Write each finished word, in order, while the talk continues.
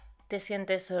¿Te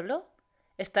sientes solo?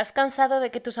 ¿Estás cansado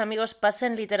de que tus amigos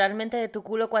pasen literalmente de tu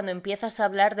culo cuando empiezas a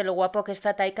hablar de lo guapo que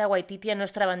está Taika Waititi en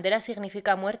Nuestra bandera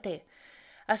significa muerte?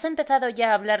 ¿Has empezado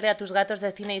ya a hablarle a tus gatos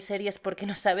de cine y series porque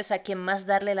no sabes a quién más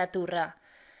darle la turra?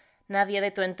 Nadie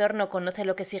de tu entorno conoce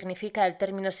lo que significa el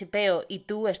término sipeo y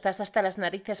tú estás hasta las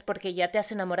narices porque ya te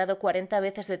has enamorado 40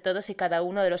 veces de todos y cada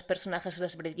uno de los personajes de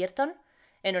los Bridgerton.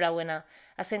 Enhorabuena,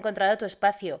 has encontrado tu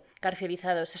espacio.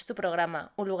 Garfielizados es tu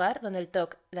programa, un lugar donde el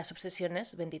TOC, las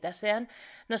obsesiones, benditas sean,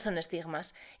 no son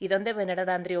estigmas, y donde venerar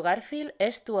a Andrew Garfield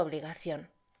es tu obligación.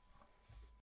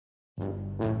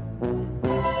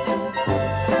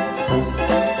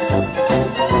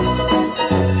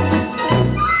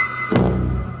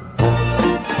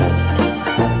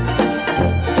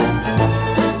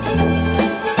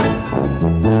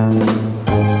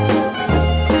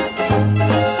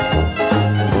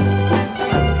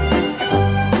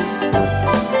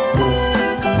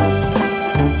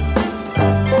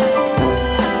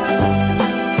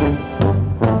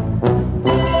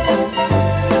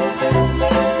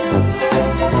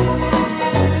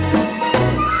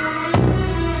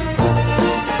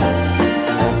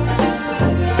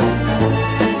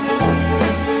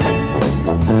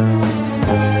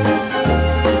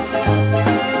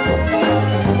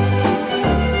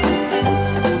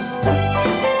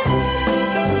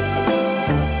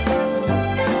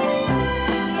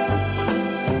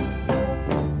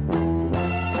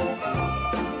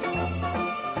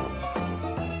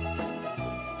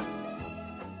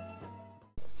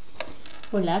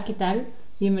 Hola, ¿qué tal?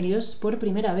 Bienvenidos por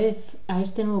primera vez a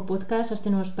este nuevo podcast, a este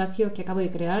nuevo espacio que acabo de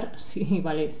crear. Sí,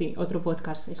 vale, sí, otro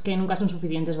podcast. Es que nunca son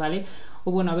suficientes, ¿vale?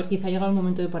 O bueno, a ver, quizá llega el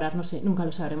momento de parar, no sé, nunca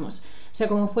lo sabremos. Sea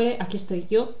como fuere, aquí estoy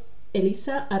yo,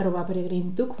 Elisa,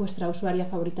 @peregrintuk, vuestra usuaria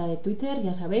favorita de Twitter,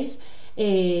 ya sabéis,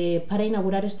 para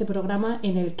inaugurar este programa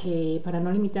en el que, para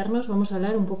no limitarnos, vamos a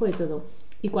hablar un poco de todo.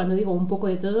 Y cuando digo un poco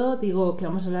de todo, digo que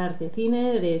vamos a hablar de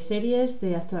cine, de series,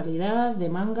 de actualidad, de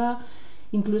manga,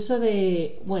 incluso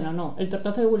de... Bueno, no, el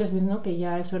tortazo de Will Smith, ¿no? Que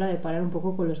ya es hora de parar un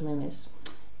poco con los memes.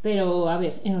 Pero, a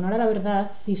ver, en honor a la verdad,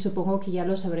 y supongo que ya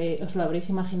os lo habréis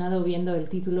imaginado viendo el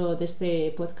título de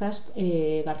este podcast,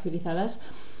 Garfielizadas,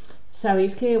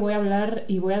 sabéis que voy a hablar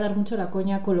y voy a dar mucho la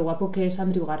coña con lo guapo que es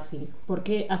Andrew Garfield,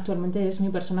 porque actualmente es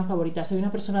mi persona favorita. Soy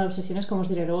una persona de obsesiones, como os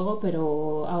diré luego,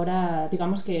 pero ahora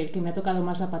digamos que el que me ha tocado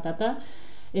más la patata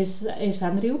es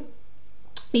Andrew.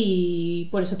 Y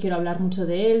por eso quiero hablar mucho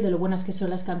de él, de lo buenas que son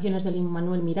las canciones de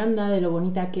Lin-Manuel Miranda, de lo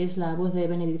bonita que es la voz de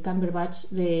Benedict Cumberbatch,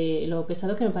 de lo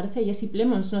pesado que me parece Jesse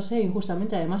Plemons, no sé,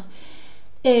 injustamente además.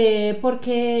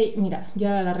 Porque, mira,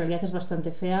 ya la realidad es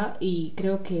bastante fea y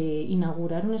creo que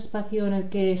inaugurar un espacio en el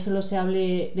que solo se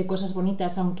hable de cosas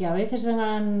bonitas, aunque a veces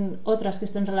vengan otras que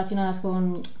estén relacionadas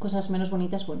con cosas menos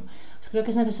bonitas, bueno, pues creo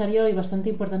que es necesario y bastante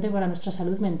importante para nuestra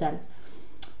salud mental.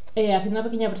 Haciendo una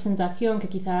pequeña presentación que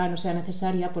quizá no sea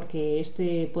necesaria porque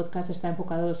este podcast está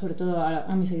enfocado sobre todo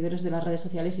a mis seguidores de las redes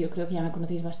sociales y yo creo que ya me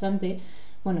conocéis bastante.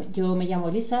 Bueno, yo me llamo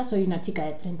Elisa, soy una chica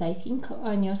de 35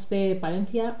 años de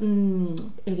Palencia.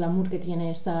 El glamour que tiene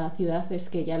esta ciudad es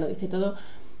que ya lo dice todo.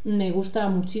 Me gusta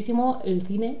muchísimo el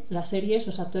cine, las series,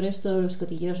 los actores, todos los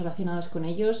cotilleos relacionados con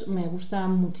ellos. Me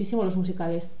gustan muchísimo los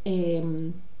musicales.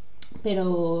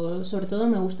 Pero sobre todo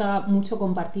me gusta mucho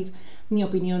compartir mi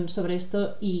opinión sobre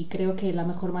esto y creo que la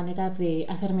mejor manera de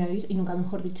hacerme oír, y nunca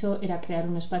mejor dicho, era crear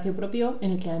un espacio propio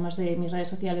en el que además de mis redes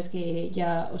sociales, que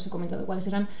ya os he comentado cuáles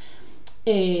eran,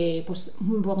 pues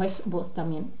pongáis voz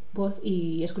también, voz,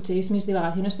 y escuchéis mis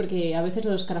divagaciones porque a veces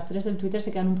los caracteres del Twitter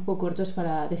se quedan un poco cortos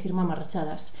para decir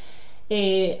mamarrachadas.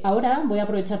 Ahora voy a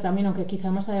aprovechar también, aunque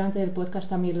quizá más adelante del podcast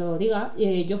también lo diga,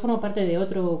 yo formo parte de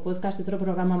otro podcast, de otro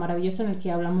programa maravilloso en el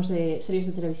que hablamos de series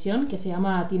de televisión, que se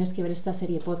llama Tienes que ver esta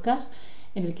serie podcast,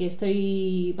 en el que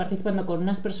estoy participando con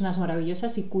unas personas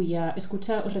maravillosas y cuya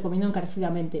escucha os recomiendo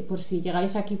encarecidamente. Por si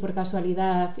llegáis aquí por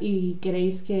casualidad y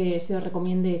queréis que se os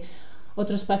recomiende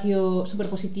otro espacio súper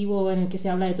positivo en el que se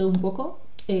habla de todo un poco,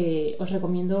 os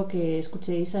recomiendo que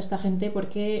escuchéis a esta gente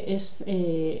porque es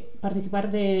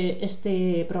participar de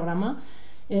este programa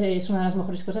es una de las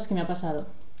mejores cosas que me ha pasado.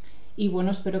 Y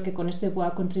bueno, espero que con esto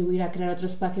pueda contribuir a crear otro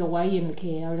espacio guay en el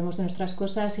que hablemos de nuestras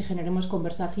cosas y generemos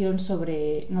conversación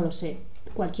sobre, no lo sé,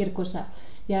 cualquier cosa.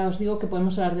 Ya os digo que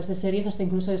podemos hablar desde series hasta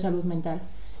incluso de salud mental.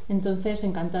 Entonces,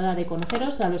 encantada de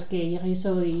conoceros. A los que lleguéis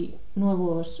hoy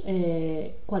nuevos,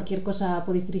 cualquier cosa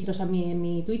podéis dirigiros a mí en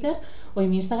mi Twitter o en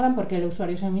mi Instagram, porque el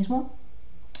usuario es el mismo.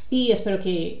 Y espero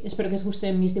que os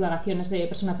gusten mis divagaciones de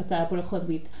persona afectada por el hot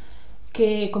beat.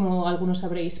 que como algunos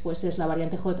sabréis, pues es la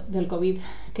variante hot del COVID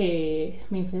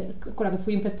con la que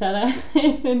fui infectada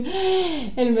en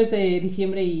el mes de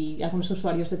diciembre, y algunos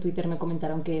usuarios de Twitter me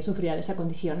comentaron que sufría de esa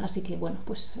condición, así que bueno,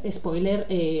 pues spoiler,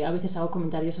 a veces hago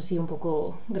comentarios así un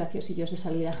poco graciosillos de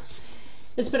salida.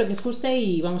 Espero que os guste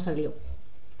y vamos al lío.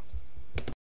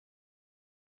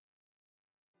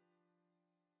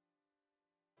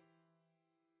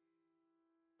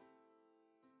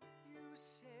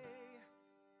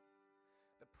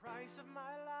 Price of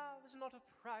my love is not a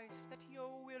price that you're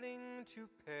willing to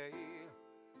pay.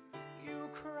 You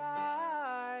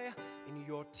cry in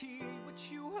your tea,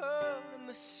 which you hurl in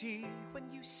the sea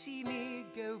when you see me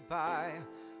go by.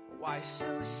 Why so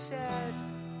sad?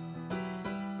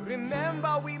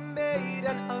 Remember we made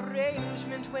an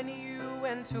arrangement when you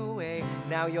went away.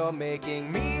 Now you're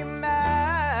making me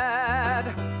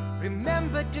mad.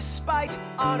 Remember, despite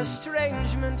our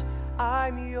estrangement,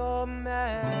 I'm your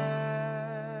man.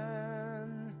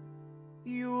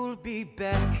 You'll be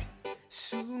back,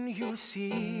 soon you'll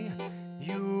see.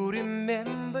 You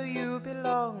remember you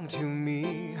belong to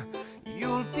me.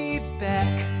 You'll be back,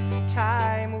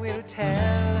 time will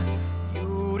tell.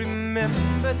 You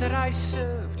remember that I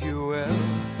served you well.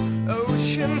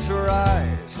 Oceans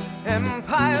rise,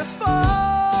 empires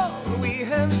fall. We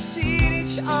have seen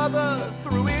each other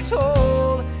through it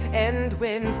all. And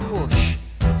when push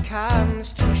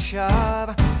comes to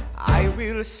shove, I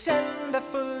will send a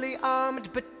fully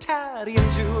armed battalion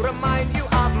to remind you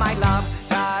of my love.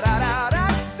 Da da da da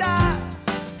da.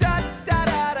 Da da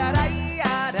da da da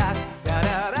ya da. Da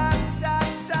da da da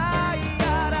da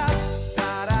ya da.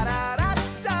 Da da da da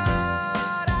da.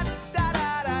 Da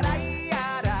da da da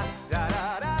ya da. Da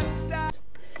da da da.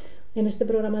 En este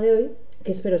programa de hoy,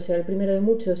 que espero sea el primero de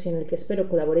muchos y en el que espero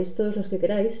colaboréis todos los que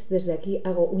queráis, desde aquí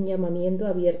hago un llamamiento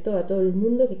abierto a todo el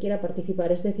mundo que quiera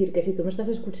participar. Es decir, que si tú me estás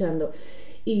escuchando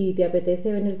y te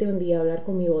apetece venirte un día a hablar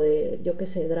conmigo de, yo qué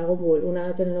sé, Dragon Ball,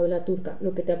 una telenovela turca,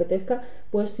 lo que te apetezca,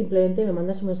 pues simplemente me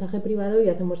mandas un mensaje privado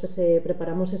y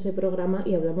preparamos ese programa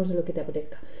y hablamos de lo que te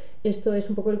apetezca. Esto es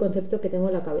un poco el concepto que tengo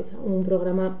en la cabeza, un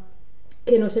programa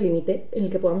que no se limite, en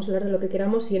el que podamos hablar de lo que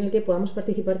queramos y en el que podamos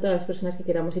participar todas las personas que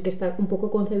queramos, y que está un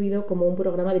poco concebido como un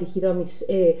programa dirigido a mis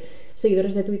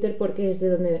seguidores de Twitter, porque es de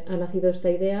donde ha nacido esta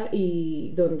idea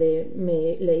y donde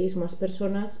me leéis más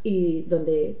personas y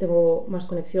donde tengo más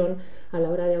conexión a la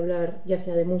hora de hablar, ya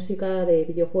sea de música, de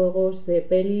videojuegos, de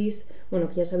pelis. Bueno,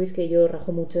 que ya sabéis que yo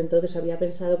rajo mucho, entonces había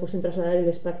pensado pues en trasladar el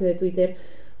espacio de Twitter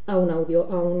a un audio,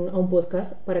 a un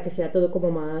podcast, para que sea todo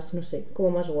como más, no sé, como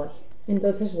más guay.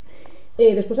 Entonces,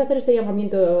 después de hacer este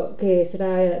llamamiento que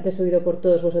será desoído por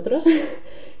todos vosotros,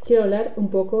 quiero hablar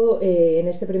un poco en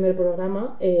este primer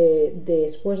programa,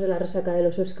 después de la resaca de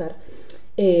los Oscar,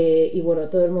 y bueno,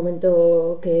 todo el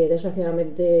momento que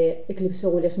desgraciadamente eclipsó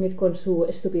Will Smith con su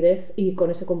estupidez y con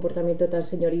ese comportamiento tan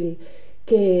señoril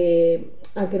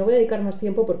al que no voy a dedicar más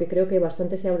tiempo, porque creo que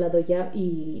bastante se ha hablado ya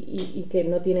y que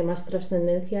no tiene más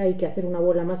trascendencia, y que hacer una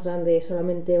bola más grande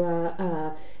solamente va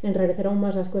a enrarecer aún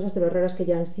más las cosas de lo raras que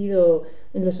ya han sido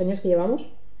en los años que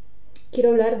llevamos. Quiero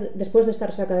hablar, después de esta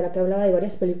resaca de la que hablaba, de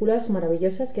varias películas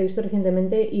maravillosas que he visto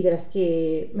recientemente y de las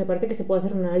que me parece que se puede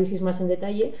hacer un análisis más en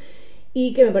detalle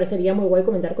y que me parecería muy guay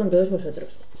comentar con todos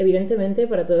vosotros. Evidentemente,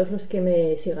 para todos los que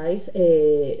me sigáis,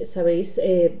 sabéis,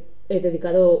 he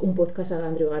dedicado un podcast a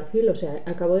Andrew Garfield, o sea,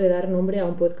 acabo de dar nombre a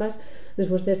un podcast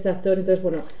después de este actor. Entonces,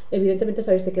 bueno, evidentemente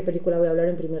sabéis de qué película voy a hablar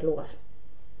en primer lugar.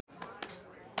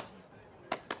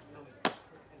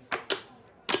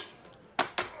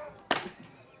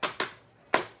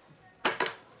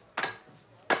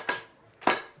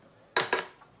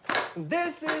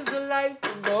 This is the life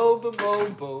of Bo Bo Bo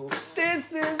Bo.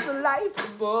 This is the life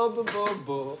of Bo Bo Bo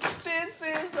Bo. This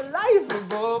is the life of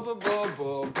Bo Bo Bo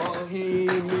Bo.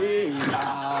 Bohemia.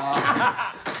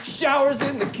 Showers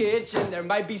in the kitchen, there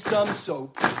might be some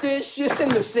soap. Dishes in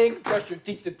the sink, brush your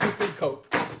teeth if you could cope.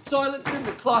 Toilets in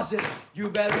the closet, you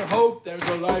better hope there's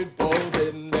a light bulb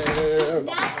in there.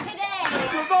 Not today.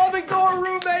 Revolving door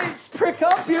roommates, prick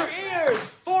up your ears.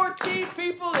 14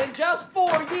 people in just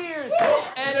 4 years.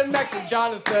 Anna, Max, and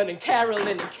Jonathan, and Carolyn,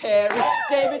 and Carrie.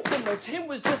 David, Tim, no, Tim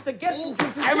was just a guest from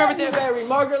June to January.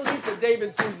 Margaret, Lisa,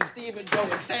 David, Susan, Stephen, Joe,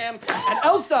 and Sam. And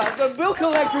Elsa, the bill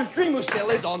collector's dream, who still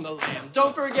is on the lam.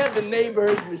 Don't forget the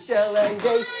neighbors, Michelle and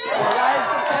Gay. More like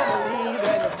a family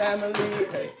than a family.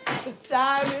 Hey, the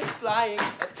time is flying,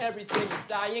 and everything is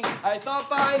dying. I thought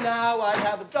by now I'd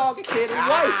have a dog, a kid, and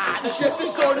wife. The ship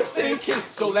is sort of sinking,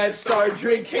 so let's start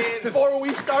drinking before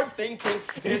we start thinking.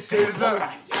 This is the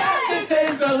life. This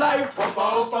is the life. Bo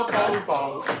bo bo bo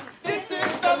bo. This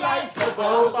is the life. Bo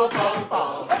bo bo bo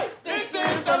bo. This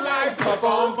is the life. Bo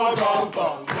bo bo bo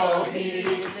bo. Bohemia.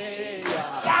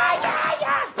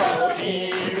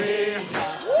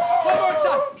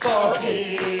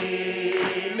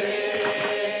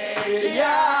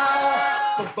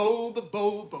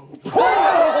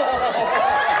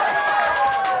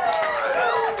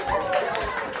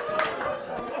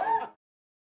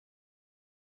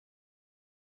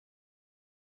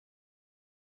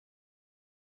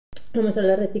 Vamos a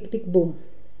hablar de Tic Tic Boom.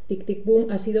 Tic Tic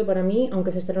Boom ha sido para mí,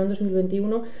 aunque se estrenó en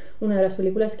 2021, una de las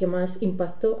películas que más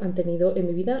impacto han tenido en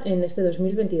mi vida en este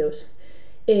 2022.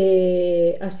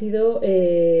 Ha sido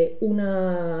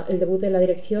el debut de la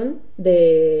dirección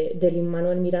de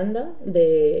Lin-Manuel Miranda,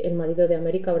 el marido de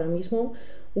América ahora mismo,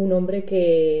 un hombre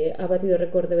que ha batido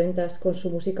récord de ventas con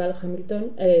su musical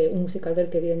Hamilton, un musical del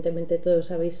que evidentemente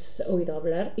todos habéis oído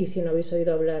hablar, y si no habéis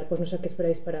oído hablar, pues no sé a qué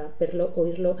esperáis para verlo,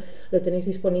 oírlo. Lo tenéis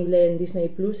disponible en Disney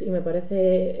Plus y me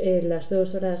parece las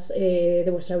 2 horas de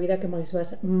vuestra vida que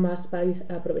más vais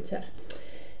a aprovechar.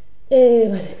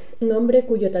 Vale, un hombre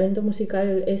cuyo talento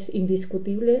musical es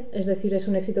indiscutible, es decir, es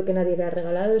un éxito que nadie le ha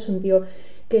regalado, es un tío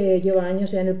que lleva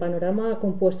años ya en el panorama, ha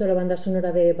compuesto la banda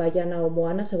sonora de Vaiana o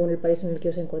Moana, según el país en el que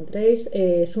os encontréis,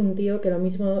 es un tío que lo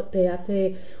mismo te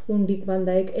hace un Dick Van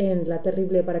Dyke en la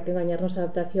terrible Para qué engañarnos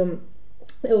adaptación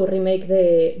o remake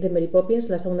de Mary Poppins,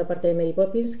 la segunda parte de Mary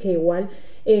Poppins, que igual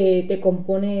te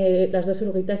compone las dos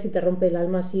oruguitas y te rompe el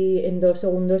alma así en 2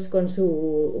 segundos con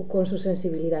su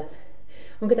sensibilidad.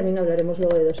 Aunque también hablaremos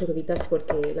luego de 2 oruguitas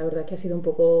porque la verdad que ha sido un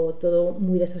poco todo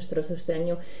muy desastroso este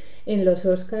año en los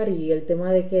Oscar, y el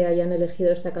tema de que hayan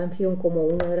elegido esta canción como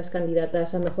una de las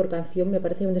candidatas a mejor canción me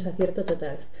parece un desacierto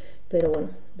total, pero bueno,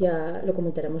 ya lo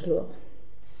comentaremos luego.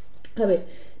 A ver,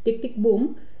 Tic Tic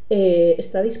Boom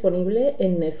está disponible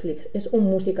en Netflix. Es un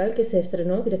musical que se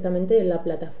estrenó directamente en la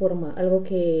plataforma, algo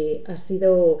que ha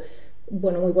sido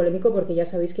muy polémico porque ya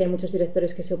sabéis que hay muchos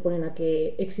directores que se oponen a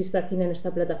que exista cine en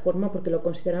esta plataforma porque lo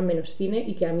consideran menos cine,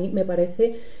 y que a mí me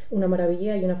parece una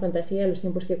maravilla y una fantasía en los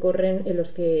tiempos que corren en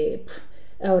los que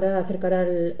ahora acercar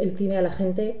el cine a la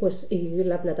gente, pues, y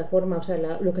la plataforma, o sea,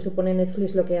 lo que supone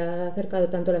Netflix, lo que ha acercado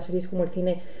tanto las series como el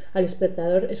cine al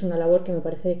espectador, es una labor que me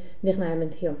parece digna de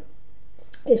mención.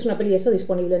 Es una peli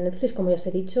disponible en Netflix, como ya os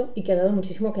he dicho, y que ha dado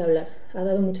muchísimo que hablar. Ha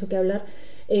dado mucho que hablar,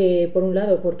 por un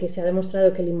lado, porque se ha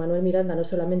demostrado que Lin-Manuel Miranda no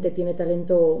solamente tiene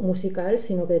talento musical,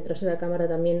 sino que detrás de la cámara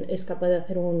también es capaz de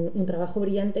hacer un trabajo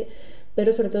brillante,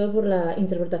 pero sobre todo por la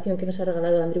interpretación que nos ha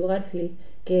regalado Andrew Garfield,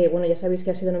 que ya sabéis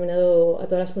que ha sido nominado a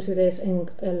todas las posibles en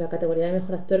la categoría de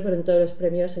mejor actor, pero en todos los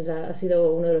premios ha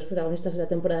sido uno de los protagonistas de la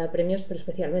temporada de premios, pero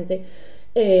especialmente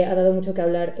ha dado mucho que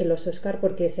hablar en los Oscar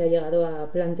porque se ha llegado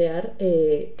a plantear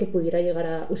que pudiera llegar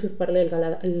a usurparle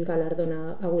el galardón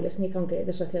a Will Smith, aunque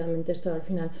desgraciadamente esto al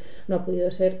final no ha podido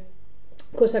ser,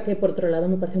 cosa que por otro lado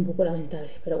me parece un poco lamentable.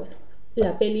 Pero bueno,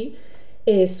 la peli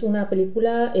es una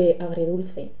película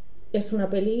agridulce. Es una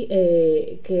peli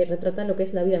que retrata lo que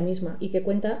es la vida misma y que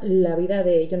cuenta la vida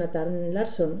de Jonathan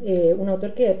Larson, un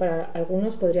autor que para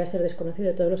algunos podría ser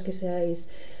desconocido. Todos los que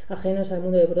seáis ajenos al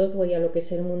mundo de Broadway, a lo que es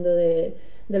el mundo de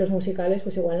los musicales,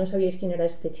 pues igual no sabíais quién era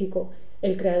este chico.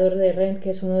 El creador de Rent, que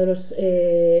es uno de los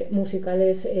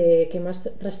musicales que más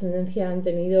trascendencia han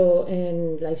tenido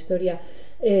en la historia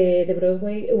de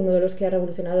Broadway, uno de los que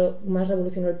más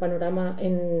revolucionó el panorama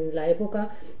en la época,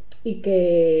 y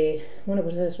que,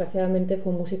 pues desgraciadamente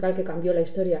fue un musical que cambió la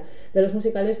historia de los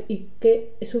musicales y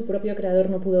que su propio creador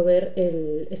no pudo ver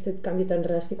este cambio tan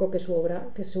drástico que su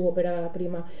ópera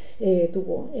prima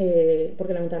tuvo,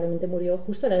 porque lamentablemente murió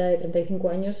justo a la edad de 35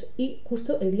 años y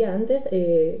justo el día antes,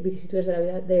 vicisitudes de la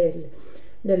vida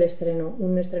del estreno,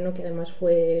 un estreno que además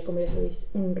fue, como ya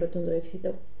sabéis, un rotundo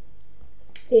éxito.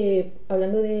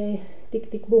 Hablando de Tic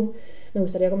Tic Boom, me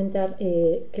gustaría comentar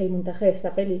que el montaje de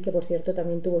esta peli, que por cierto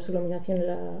también tuvo su nominación en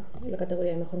la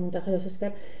categoría de mejor montaje de los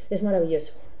Oscar, es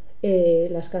maravilloso.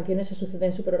 Las canciones se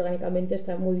suceden súper orgánicamente,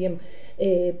 está muy bien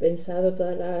pensado,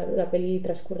 toda la peli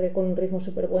transcurre con un ritmo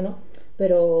súper bueno,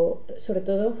 pero sobre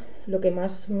todo lo que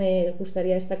más me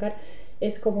gustaría destacar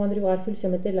es cómo Andrew Garfield se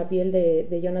mete en la piel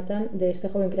de Jonathan, de este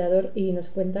joven creador, y nos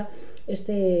cuenta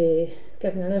que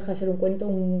al final no deja de ser un cuento,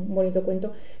 un bonito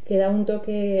cuento, que da un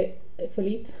toque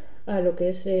feliz a lo que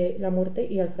es la muerte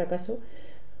y al fracaso.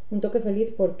 Un toque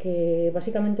feliz porque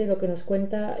básicamente lo que nos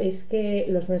cuenta es que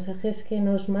los mensajes que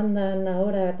nos mandan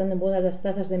ahora tan de moda las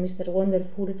tazas de Mr.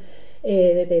 Wonderful,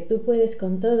 de tú puedes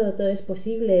con todo, todo es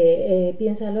posible,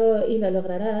 piénsalo y lo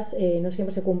lograrás, no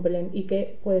siempre se cumplen, y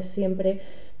que puedes siempre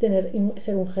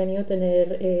ser un genio,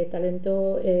 tener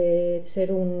talento,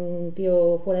 ser un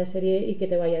tío fuera de serie y que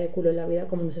te vaya de culo en la vida,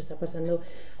 como nos está pasando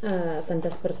a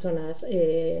tantas personas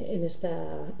en esta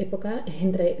época,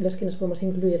 entre los que nos podemos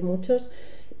incluir muchos.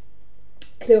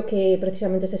 Creo que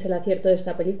precisamente ese es el acierto de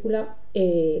esta película.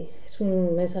 Es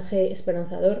un mensaje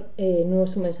esperanzador, no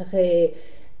es un mensaje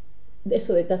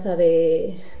eso de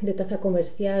taza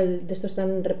comercial, de estos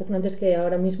tan repugnantes que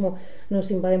ahora mismo nos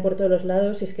invaden por todos los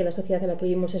lados, y es que la sociedad en la que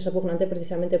vivimos es repugnante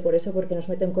precisamente por eso, porque nos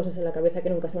meten cosas en la cabeza que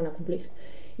nunca se van a cumplir.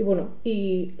 Y bueno,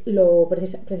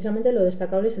 precisamente lo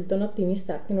destacable es el tono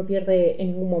optimista, que no pierde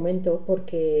en ningún momento,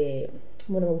 porque,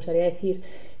 bueno, me gustaría decir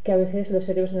que a veces los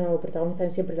héroes no protagonizan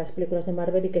siempre las películas de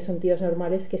Marvel y que son tíos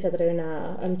normales que se atreven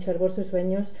a luchar por sus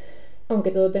sueños,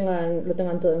 aunque lo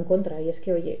tengan todo en contra. Y es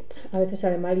que, oye, a veces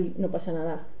sale mal y no pasa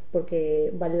nada,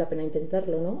 porque vale la pena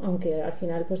intentarlo, ¿no? Aunque al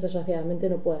final, pues desgraciadamente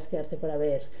no puedas quedarte para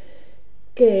ver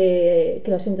que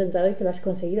lo has intentado y que lo has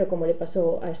conseguido, como le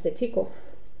pasó a este chico.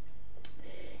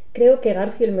 Creo que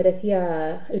Garfield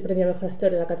merecía el premio a Mejor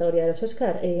Actor en la categoría de los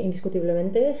Oscar,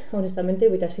 indiscutiblemente. Honestamente,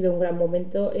 hubiera sido un gran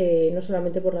momento, no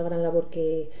solamente por la gran labor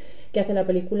que hace la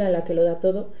película, en la que lo da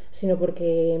todo, sino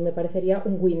porque me parecería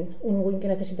un win que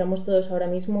necesitamos todos ahora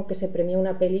mismo, que se premie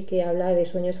una peli que habla de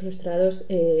sueños frustrados.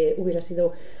 Hubiera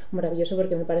sido maravilloso,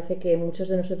 porque me parece que muchos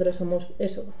de nosotros somos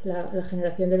eso, la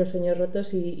generación de los sueños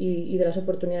rotos y de las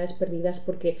oportunidades perdidas,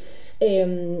 porque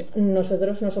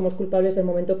nosotros no somos culpables del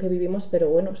momento que vivimos, pero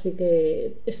bueno, sí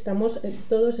que estamos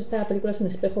todos. Esta película es un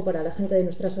espejo para la gente de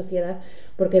nuestra sociedad,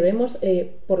 porque vemos,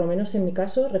 por lo menos en mi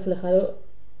caso,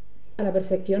 reflejado a la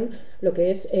perfección lo que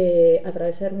es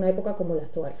atravesar una época como la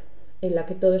actual, en la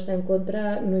que todo está en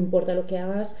contra. No importa lo que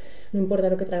hagas, no importa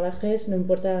lo que trabajes, no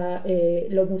importa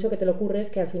lo mucho que te lo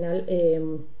ocurres, que al final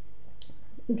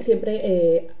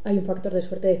siempre hay un factor de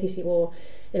suerte decisivo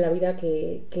en la vida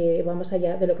que va más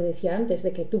allá de lo que decía antes,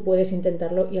 de que tú puedes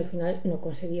intentarlo y al final no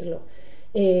conseguirlo.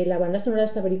 La banda sonora de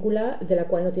esta película, de la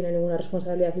cual no tiene ninguna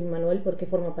responsabilidad Lin-Manuel, porque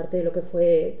forma parte de lo que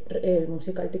fue el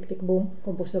musical Tic Tic Boom,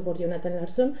 compuesto por Jonathan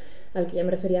Larson, al que ya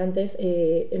me refería antes.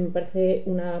 Me parece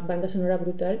una banda sonora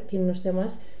brutal. Tiene unos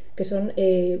temas que son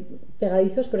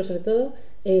pegadizos, pero sobre todo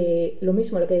lo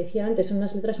mismo, lo que decía antes, son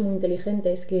unas letras muy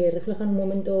inteligentes que reflejan un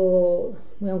momento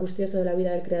muy angustioso de la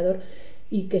vida del creador,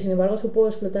 y que sin embargo supo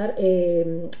explotar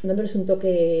dándoles un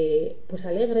toque pues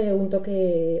alegre, un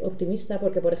toque optimista,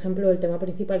 porque por ejemplo el tema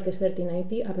principal, que es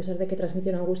 3090, a pesar de que transmite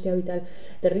una angustia vital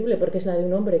terrible, porque es la de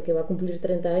un hombre que va a cumplir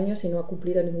 30 años y no ha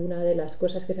cumplido ninguna de las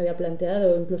cosas que se había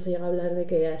planteado, incluso llega a hablar de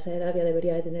que a esa edad ya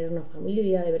debería de tener una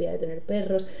familia, debería de tener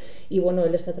perros, y bueno,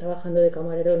 él está trabajando de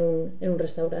camarero en un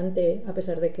restaurante, a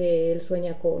pesar de que él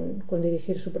sueña con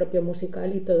dirigir su propio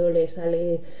musical y todo le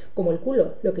sale como el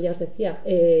culo, lo que ya os decía.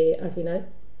 Al final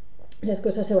las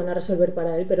cosas se van a resolver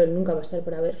para él, pero él nunca va a estar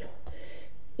para verlo.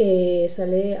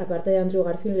 Sale, aparte de Andrew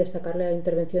Garfield, destacarle la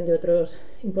intervención de otros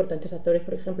importantes actores.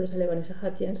 Por ejemplo, sale Vanessa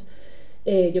Hudgens.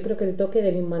 Yo creo que el toque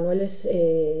de Lin-Manuel es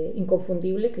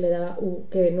inconfundible, que le da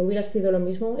que no hubiera sido lo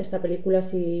mismo esta película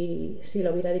si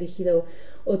lo hubiera dirigido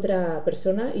otra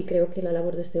persona, y creo que la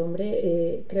labor de este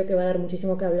hombre creo que va a dar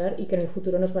muchísimo que hablar, y que en el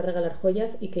futuro nos va a regalar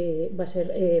joyas, y que va a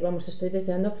ser, estoy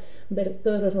deseando ver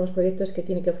todos los nuevos proyectos que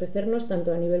tiene que ofrecernos,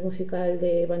 tanto a nivel musical,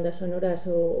 de bandas sonoras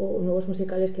o nuevos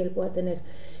musicales que él pueda tener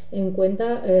en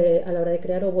cuenta a la hora de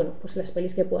crear, o bueno, pues las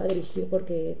pelis que pueda dirigir,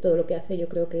 porque todo lo que hace yo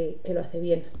creo que lo hace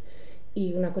bien.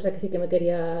 Y una cosa que sí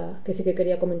que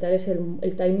quería comentar es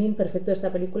el timing perfecto de esta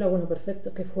película. Bueno,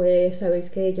 perfecto, que fue, sabéis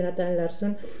que Jonathan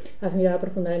Larson admiraba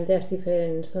profundamente a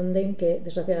Stephen Sondheim, que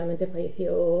desgraciadamente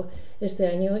falleció este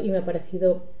año, y me ha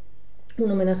parecido un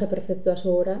homenaje perfecto a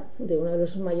su obra, de uno de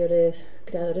los mayores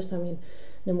creadores también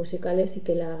de musicales, y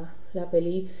que la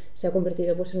peli se ha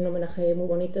convertido pues en un homenaje muy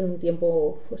bonito en un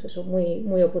tiempo pues eso, muy,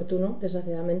 muy oportuno,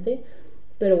 desgraciadamente.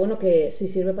 Pero bueno, que sí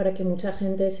sirve para que mucha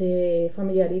gente se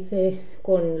familiarice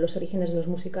con los orígenes de los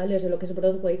musicales, de lo que es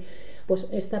Broadway. Pues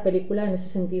esta película en ese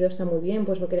sentido está muy bien,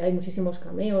 pues porque hay muchísimos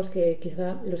cameos que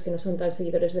quizá los que no son tan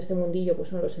seguidores de este mundillo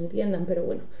pues no los entiendan, pero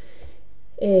bueno.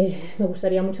 Me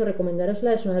gustaría mucho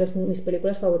recomendárosla, es una de mis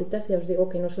películas favoritas. Ya os digo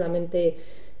que no solamente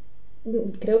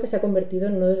creo que se ha convertido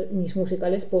en uno de mis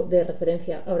musicales de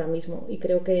referencia ahora mismo, y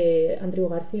creo que Andrew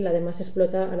Garfield además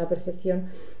explota a la perfección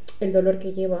el dolor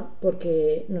que lleva,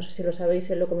 porque no sé si lo sabéis,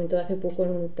 él lo comentó hace poco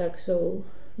en un talk show,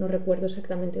 no recuerdo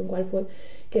exactamente en cuál fue,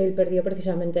 que él perdió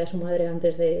precisamente a su madre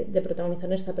antes de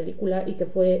protagonizar esta película, y que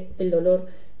fue el dolor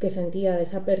que sentía de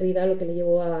esa pérdida lo que le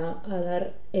llevó a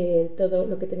dar todo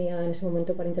lo que tenía en ese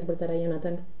momento para interpretar a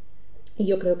Jonathan. Y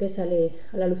yo creo que sale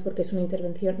a la luz porque es una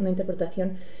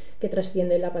interpretación que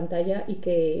trasciende la pantalla, y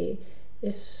que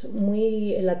es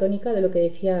muy en la tónica de lo que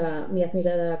decía mi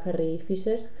admirada Carrie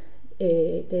Fisher,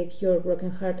 take your broken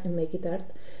heart and make it art,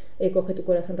 coge tu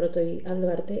corazón roto y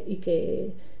hazlo arte, y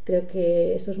que creo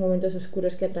que estos momentos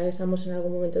oscuros que atravesamos en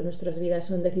algún momento de nuestras vidas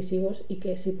son decisivos, y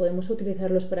que si podemos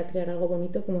utilizarlos para crear algo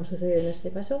bonito, como ha sucedido en este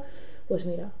caso, pues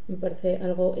mira, me parece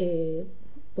algo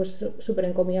pues súper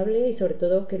encomiable, y sobre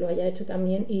todo que lo haya hecho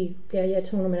también y que haya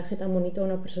hecho un homenaje tan bonito a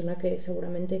una persona que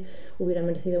seguramente hubiera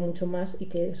merecido mucho más y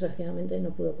que desgraciadamente no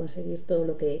pudo conseguir todo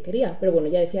lo que quería. Pero bueno,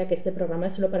 ya decía que este programa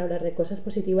es solo para hablar de cosas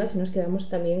positivas, y nos quedamos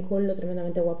también con lo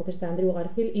tremendamente guapo que está Andrew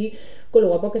Garfield y con lo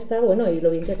guapo que está, bueno, y lo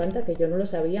bien que canta, que yo no lo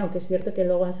sabía, aunque es cierto que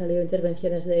luego han salido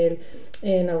intervenciones de él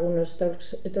en algunos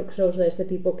talk shows de este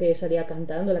tipo, que salía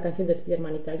cantando la canción de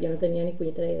Spider-Man y tal. Yo no tenía ni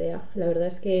puñetera idea. La verdad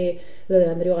es que lo de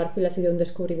Andrew Garfield ha sido un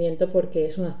descubrimiento, porque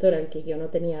es un actor al que yo no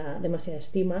tenía demasiada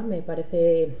estima. Me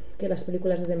parece que las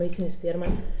películas de The Amazing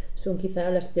Spider-Man son quizá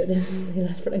las peores de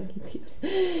las franquicias,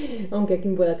 aunque aquí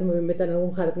pueda que me metan en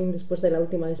algún jardín después de la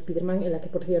última de Spider-Man, en la que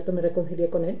por cierto me reconcilié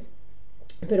con él,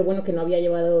 pero bueno, que no había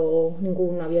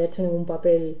hecho ningún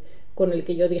papel con el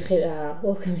que yo dijera,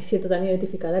 oh, que me siento tan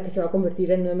identificada, que se va a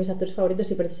convertir en uno de mis actores favoritos,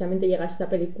 y precisamente llega esta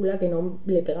película que no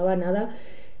le pegaba nada,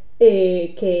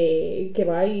 que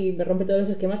va y me rompe todos los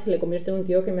esquemas y le convierte en un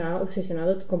tío que me ha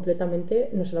obsesionado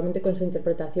completamente, no solamente con su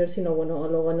interpretación, sino bueno,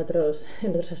 luego en otros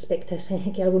aspectos,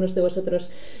 que algunos de vosotros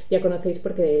ya conocéis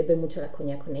porque doy mucho la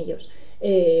coña con ellos.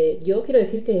 Yo quiero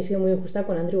decir que he sido muy injusta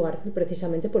con Andrew Garfield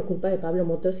precisamente por culpa de Pablo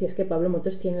Motos, y es que Pablo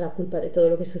Motos tiene la culpa de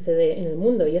todo lo que sucede en el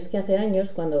mundo. Y es que hace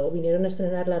años, cuando vinieron a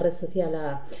estrenar la red social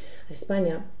a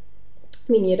España,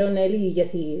 vinieron él y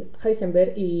Jesse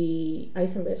Eisenberg,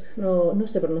 no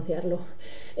sé pronunciarlo,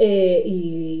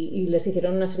 y les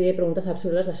hicieron una serie de preguntas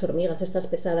absurdas, las hormigas estas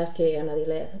pesadas que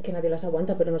nadie las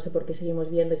aguanta, pero no sé por qué seguimos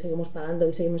viendo y seguimos pagando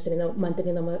y seguimos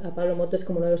manteniendo a Pablo Motos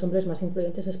como uno de los hombres más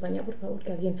influyentes de España. Por favor,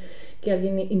 que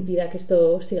alguien impida que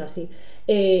esto siga así.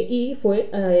 Y fue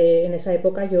en esa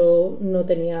época yo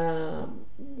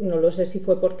no lo sé si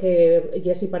fue porque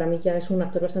Jesse para mí ya es un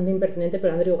actor bastante impertinente,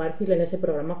 pero Andrew Garfield en ese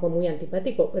programa fue muy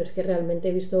antipático. Pero es que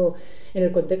realmente, visto en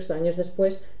el contexto años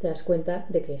después, te das cuenta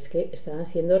de que es que estaban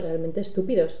siendo realmente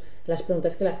estúpidos. Las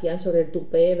preguntas que le hacían sobre el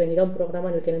tupé, venir a un programa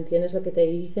en el que no entiendes lo que te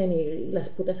dicen, y las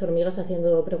putas hormigas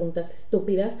haciendo preguntas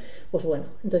estúpidas, pues bueno.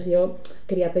 Entonces yo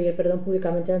quería pedir perdón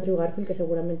públicamente a Andrew Garfield, que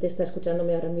seguramente está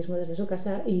escuchándome ahora mismo desde su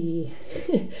casa, y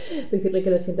decirle que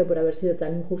lo siento por haber sido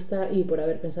tan injusta y por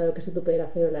haber pensado que su tupé era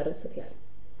feo en la red social.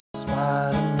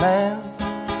 Spider-Man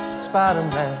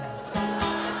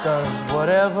does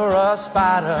whatever a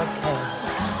spider can.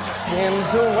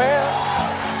 Spins a web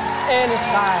any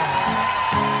size,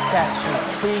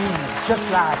 catches thieves just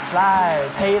like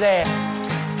flies. Hey there,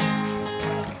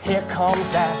 here comes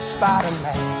that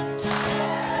Spider-Man.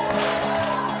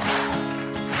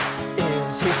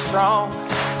 Is he strong?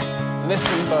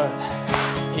 Listen, bud,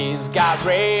 he's got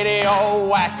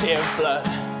radioactive blood.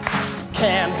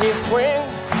 Can he swing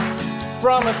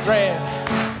from a thread?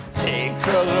 Take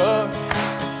a look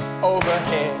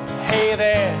overhead. Hey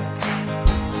there,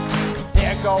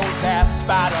 there goes that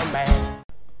Spider-Man.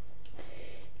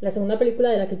 La segunda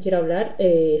película de la que quiero hablar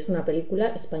es una película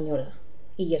española.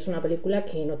 Y es una película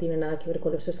que no tiene nada que ver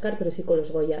con los Oscar, pero sí con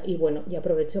los Goya. Y bueno, ya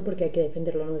aprovecho porque hay que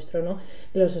defender lo nuestro, ¿no?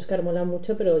 Los Oscar molan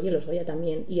mucho, pero oye, los Goya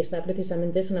también. Y esta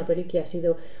precisamente es una peli que ha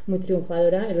sido muy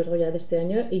triunfadora en los Goya de este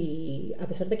año. Y a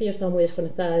pesar de que yo he estado muy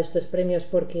desconectada de estos premios,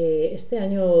 porque este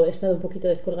año he estado un poquito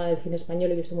descolgada del cine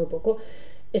español y he visto muy poco,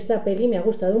 esta peli me ha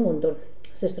gustado un montón.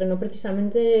 Se estrenó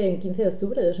precisamente en 15 de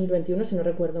octubre de 2021, si no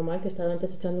recuerdo mal, que he estado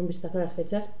antes echando un vistazo a las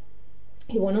fechas.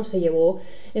 Y bueno, se llevó,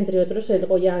 entre otros, el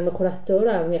Goya al mejor actor,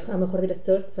 a mejor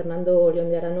director, Fernando León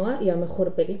de Aranoa, y a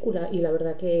mejor película. Y la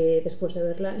verdad que después de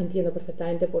verla entiendo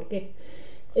perfectamente por qué.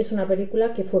 Es una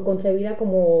película que fue concebida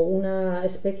como una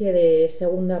especie de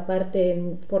segunda parte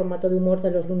en formato de humor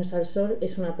de Los lunes al sol.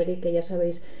 Es una peli que ya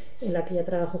sabéis, en la que ya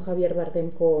trabajó Javier Bardem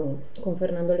con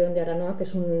Fernando León de Aranoa, que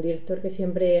es un director que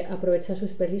siempre aprovecha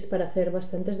sus pelis para hacer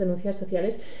bastantes denuncias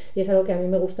sociales, y es algo que a mí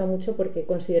me gusta mucho porque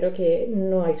considero que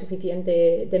no hay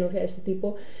suficiente denuncia de este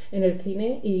tipo en el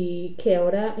cine, y que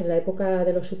ahora, en la época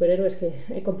de los superhéroes, que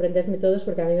comprendedme todos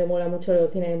porque a mí me mola mucho el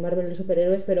cine de Marvel y los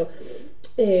superhéroes, pero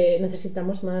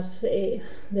necesitamos más de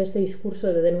este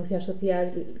discurso de denuncia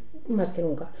social más que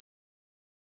nunca.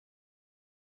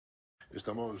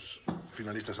 Estamos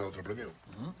finalistas a otro premio.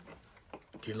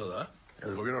 ¿Quién lo da?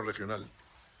 El gobierno regional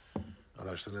a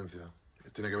la excelencia.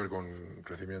 Tiene que ver con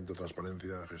crecimiento,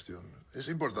 transparencia, gestión. Es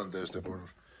importante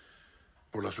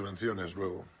por las subvenciones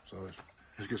luego, ¿sabes?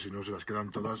 Es que si no se las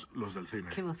quedan todas los del cine.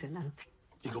 Qué emocionante.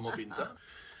 ¿Y cómo pinta?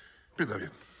 Pinta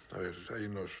bien. A ver, hay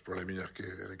unos problemillas que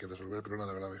hay que resolver, pero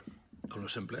nada grave. ¿Con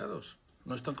los empleados?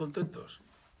 ¿No están contentos?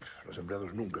 Los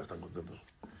empleados nunca están contentos.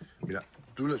 Mira,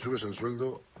 tú le subes el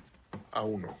sueldo a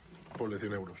uno, ponle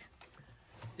 100 euros.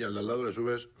 Y al de al lado le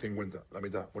subes 50, la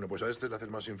mitad. Bueno, pues a este le haces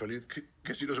más infeliz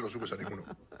que si no se lo subes a ninguno.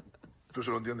 ¿Tú se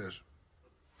lo entiendes?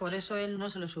 Por eso él no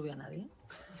se lo sube a nadie.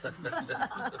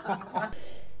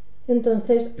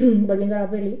 Entonces, volviendo a la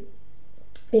peli,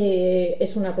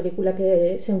 es una película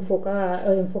que se enfoca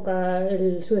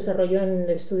su desarrollo en el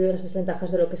estudio de las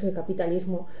desventajas de lo que es el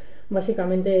capitalismo,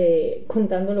 básicamente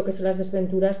contando lo que son las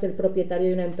desventuras del propietario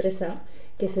de una empresa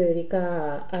que se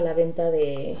dedica a la venta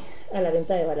de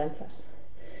balanzas.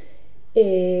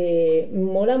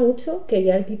 Mola mucho que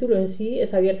ya el título en sí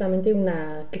es abiertamente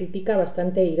una crítica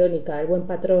bastante irónica al buen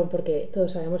patrón, porque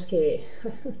todos sabemos que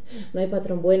no hay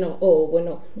patrón bueno, o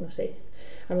bueno, no sé,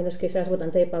 a menos que seas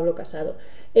votante de Pablo Casado.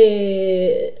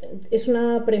 Es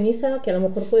una premisa que a lo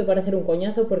mejor puede parecer un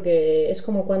coñazo, porque es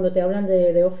como cuando te hablan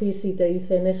de The Office y te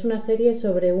dicen es una serie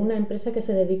sobre una empresa que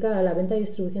se dedica a la venta y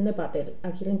distribución de papel.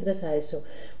 ¿A quién le interesa eso?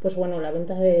 Pues bueno, la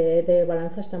venta de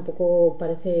balanzas tampoco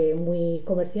parece muy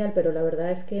comercial, pero la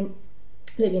verdad es que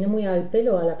le viene muy al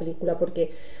pelo a la película,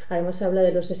 porque además habla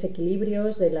de los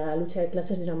desequilibrios, de la lucha de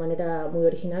clases de una manera muy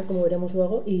original, como veremos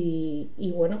luego,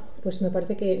 y bueno, pues me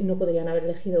parece que no podrían haber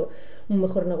elegido un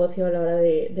mejor negocio a la hora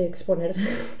de exponer,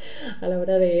 a la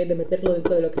hora de meterlo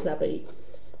dentro de lo que es la peli.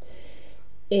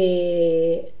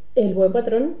 El buen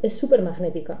patrón es súper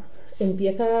magnética.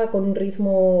 Empieza con un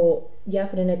ritmo ya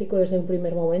frenético desde un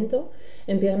primer momento.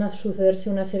 Empiezan a sucederse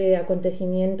una serie de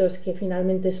acontecimientos que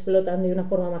finalmente explotan de una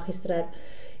forma magistral,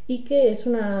 y que es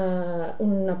una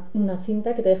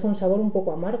cinta que te deja un sabor un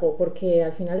poco amargo, porque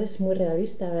al final es muy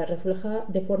realista, refleja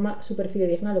de forma súper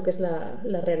fidedigna lo que es la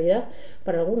realidad,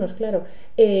 para algunos, claro.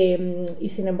 Y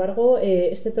sin embargo,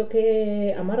 este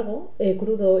toque amargo,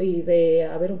 crudo y de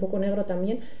haber un poco negro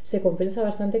también, se compensa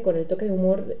bastante con el toque de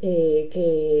humor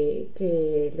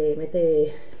que le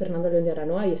mete Fernando León de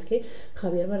Aranoa, y es que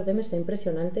Javier Bardem está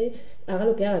impresionante, haga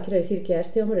lo que haga. Quiero decir que a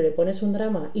este hombre le pones un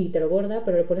drama y te lo borda,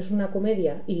 pero le pones una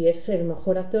comedia y es el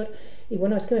mejor actor. Y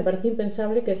bueno, es que me parece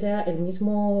impensable que sea el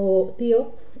mismo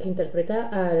tío que interpreta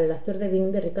al actor de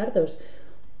Bing de Ricardos.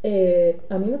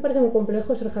 A mí me parece muy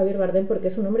complejo ser Javier Bardem, porque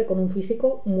es un hombre con un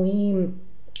físico muy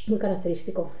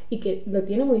característico y que lo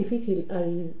tiene muy difícil,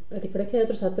 a diferencia de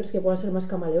otros actores que puedan ser más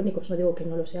camaleónicos. No digo que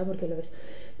no lo sea, porque lo es,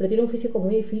 pero tiene un físico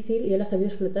muy difícil, y él ha sabido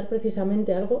explotar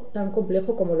precisamente algo tan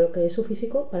complejo como lo que es su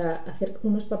físico para hacer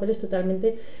unos papeles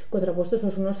totalmente contrapuestos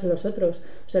los unos a los otros.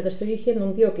 O sea, te estoy diciendo,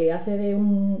 un tío que hace de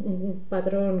un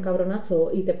patrón cabronazo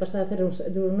y te pasa a hacer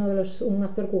un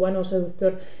actor cubano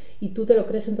seductor, y tú te lo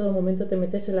crees en todo momento, te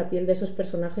metes en la piel de esos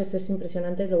personajes. Es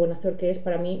impresionante lo buen actor que es.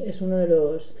 Para mí es uno de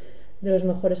los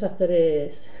mejores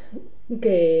actores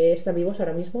que están vivos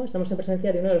ahora mismo. Estamos en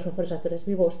presencia de uno de los mejores actores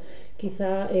vivos.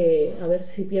 Quizá, a ver,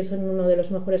 si pienso en uno de los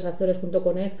mejores actores junto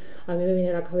con él, a mí me viene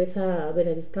a la cabeza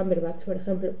Benedict Cumberbatch, por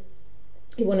ejemplo.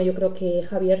 Y bueno, yo creo que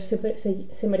Javier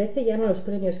se merece ya no los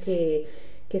premios que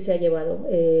se ha llevado,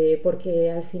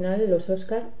 porque al final los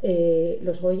Oscar,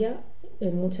 los Goya,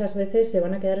 muchas veces se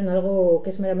van a quedar en algo que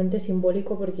es meramente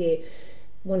simbólico, porque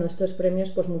bueno, estos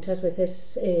premios pues muchas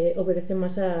veces obedecen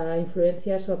más a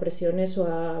influencias o a presiones o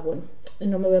a, bueno,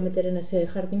 no me voy a meter en ese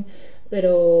jardín,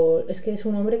 pero es que es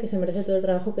un hombre que se merece todo el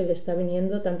trabajo que le está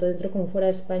viniendo tanto dentro como fuera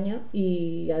de España,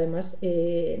 y además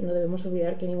no debemos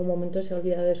olvidar que en ningún momento se ha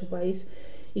olvidado de su país,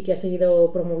 y que ha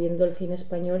seguido promoviendo el cine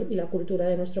español y la cultura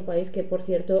de nuestro país, que por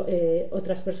cierto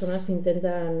otras personas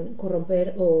intentan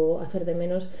corromper o hacer de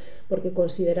menos, porque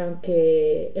consideran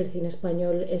que el cine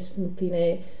español es un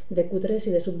cine de cutres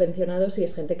y de subvencionados, y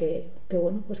es gente que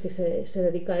bueno, pues que se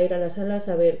dedica a ir a las salas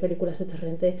a ver películas de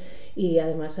torrente y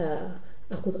además a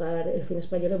juzgar el cine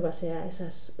español en base a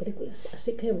esas películas.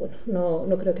 Así que bueno,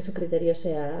 no creo que su criterio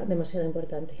sea demasiado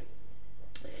importante.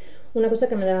 Una cosa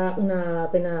que me da una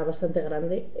pena bastante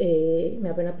grande, me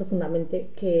apena profundamente,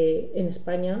 que en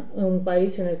España, un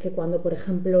país en el que cuando, por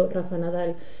ejemplo, Rafa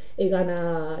Nadal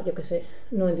gana, yo qué sé,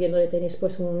 no entiendo de tenis,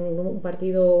 pues un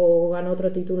partido, gana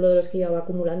otro título de los que lleva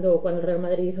acumulando, o cuando el Real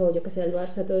Madrid o yo qué sé, el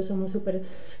Barça, todos somos súper,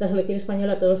 la selección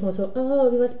española, todos somos, oh,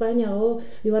 viva España, oh,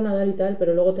 viva Nadal y tal,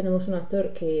 pero luego tenemos un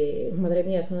actor que, madre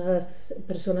mía, es una de las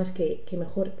personas que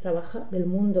mejor trabaja del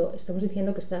mundo. Estamos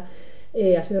diciendo que está...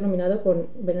 ha sido nominado con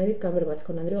Benedict Cumberbatch,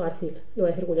 con Andrew Garfield, iba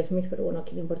a decir Will Smith, pero bueno, ¿a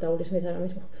quién le importa Will Smith ahora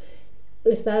mismo?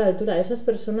 Está a la altura de esas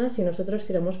personas, y nosotros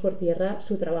tiramos por tierra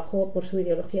su trabajo por su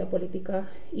ideología política,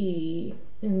 y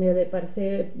me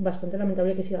parece bastante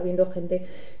lamentable que siga habiendo gente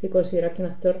que considera que un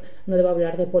actor no debe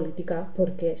hablar de política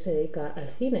porque se dedica al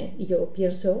cine, y yo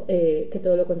pienso que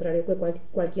todo lo contrario, que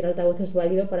cualquier altavoz es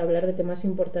válido para hablar de temas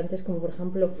importantes, como por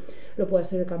ejemplo lo puede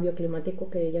ser el cambio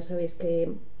climático, que ya sabéis que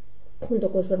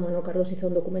junto con su hermano Carlos hizo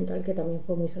un documental que también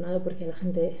fue muy sonado, porque a la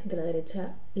gente de la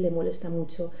derecha le molesta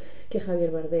mucho que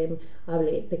Javier Bardem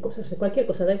hable de cosas, de cualquier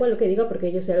cosa, da igual lo que diga, porque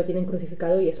ellos ya lo tienen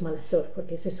crucificado y es mal actor,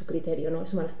 porque ese es su criterio, no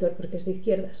es mal actor porque es de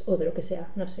izquierdas o de lo que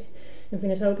sea, no sé. En fin,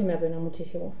 es algo que me apena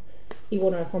muchísimo. Y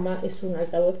bueno, la fama es un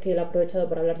altavoz que él ha aprovechado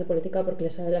para hablar de política porque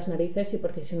le sale de las narices y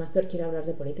porque si un actor quiere hablar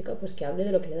de política, pues que hable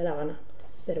de lo que le dé la gana.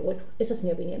 Pero bueno, esa es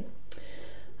mi opinión.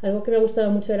 Algo que me ha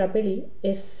gustado mucho de la peli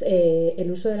es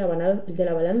el uso de la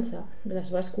balanza, de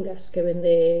las básculas que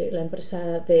vende la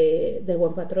empresa del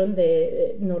buen patrón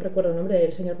no recuerdo el nombre,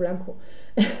 del señor Blanco.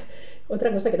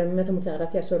 Otra cosa que también me hace mucha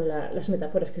gracia son las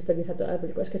metáforas que se utiliza toda la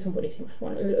película, es que son buenísimas.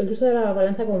 Bueno, el uso de la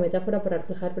balanza como metáfora para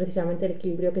reflejar precisamente el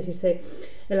equilibrio que existe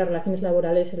en las relaciones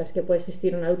laborales en las que puede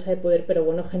existir una lucha de poder, pero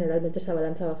bueno, generalmente esa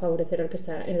balanza va a favorecer al que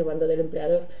está en el bando del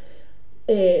empleador.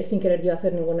 Sin querer yo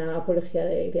hacer ninguna apología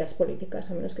de ideas políticas,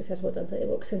 a menos que seas votante de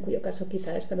Vox, en cuyo caso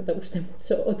quizá esta no te guste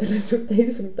mucho o te resulte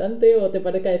insultante o te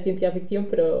parezca de ciencia ficción,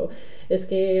 pero es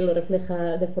que lo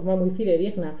refleja de forma muy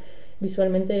fidedigna.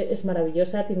 Visualmente es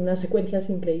maravillosa, tiene unas secuencias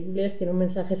increíbles, tiene un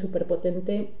mensaje súper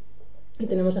potente y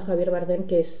tenemos a Javier Bardem,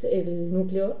 que es el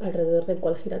núcleo alrededor del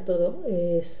cual gira todo.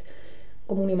 Es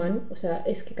como un imán, o sea,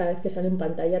 es que cada vez que sale en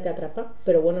pantalla te atrapa,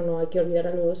 pero bueno, no hay que olvidar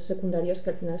a los secundarios,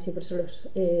 que al final siempre son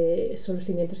los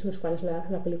cimientos en los cuales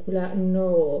la película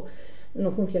no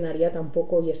funcionaría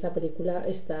tampoco, y esta película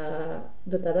está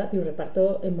dotada de un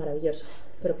reparto maravilloso.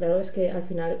 Pero claro, es que al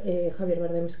final Javier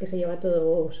Bardem es que se lleva a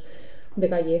todos de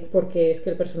calle, porque es que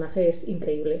el personaje es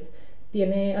increíble.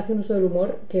 Hace un uso del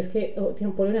humor que es que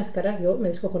pone unas caras, yo me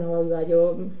descojonaba viva,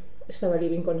 yo estaba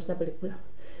living con esta película.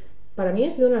 Para mí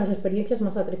ha sido una de las experiencias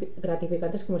más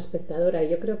gratificantes como espectadora, y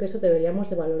yo creo que eso deberíamos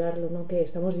de valorarlo, ¿no? Que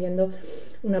estamos viendo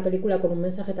una película con un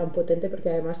mensaje tan potente, porque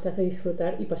además te hace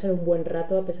disfrutar y pasar un buen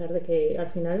rato, a pesar de que al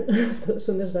final todos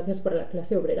son desgracias para la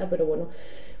clase obrera, pero bueno,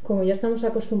 como ya estamos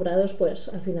acostumbrados, pues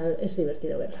al final es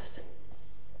divertido verlas.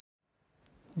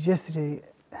 Yesterday,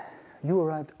 you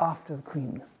arrived after the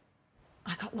Queen.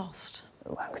 I got lost.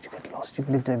 Oh, how could you get lost? You've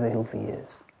lived over the hill for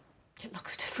years. It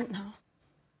looks different now.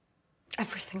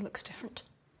 Everything looks different.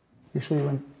 You sure you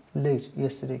went late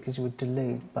yesterday because you were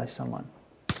delayed by someone?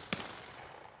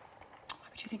 Why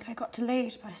would you think I got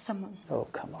delayed by someone? Oh,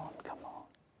 come on, come on.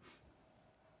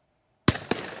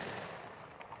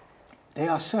 They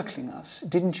are circling us.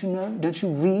 Didn't you know? Don't you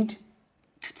read?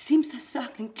 It seems they're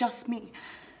circling just me.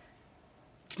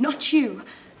 Not you.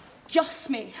 Just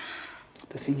me.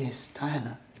 The thing is,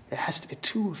 Diana, there has to be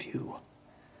two of you.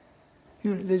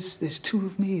 You know, there's two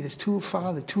of me, there's two of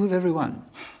Father, two of everyone.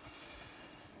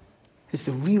 There's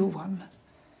the real one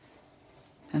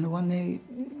and the one they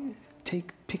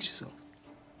take pictures of.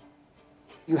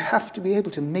 You have to be able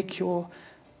to make your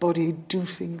body do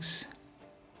things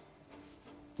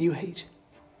you hate.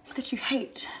 That you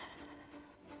hate?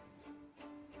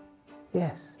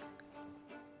 Yes.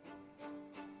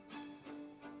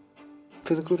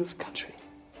 For the good of the country.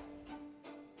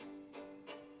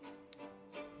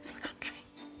 Of the country?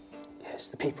 Yes,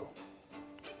 the people.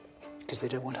 Because they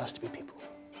don't want us to be people.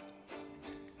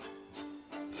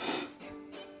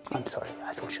 I'm sorry,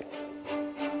 I thought you knew.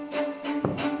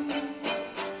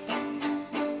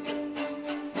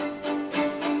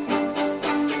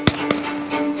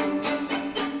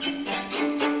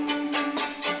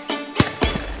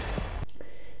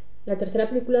 La tercera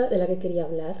película de la que quería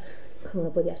hablar, como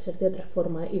no podía ser de otra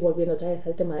forma, y volviendo otra vez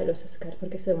al tema de los Oscar,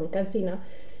 porque soy muy cansina,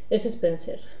 es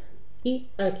Spencer. Y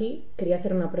aquí quería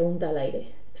hacer una pregunta al aire.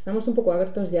 Estamos un poco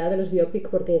hartos ya de los biopic,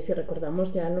 porque si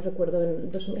recordamos, ya no recuerdo,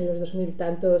 en los 2000 y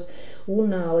tantos hubo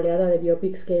una oleada de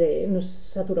biopics que nos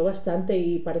saturó bastante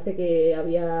y parece que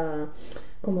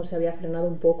se había frenado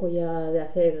un poco ya de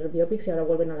hacer biopics y ahora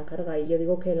vuelven a la carga. Y yo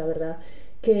digo que la verdad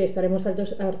que estaremos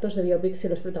hartos de biopics si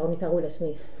los protagoniza Will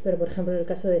Smith. Pero por ejemplo en el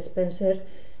caso de Spencer,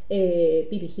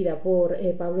 dirigida por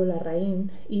Pablo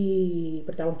Larraín y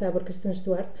protagonizada por Kristen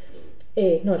Stewart,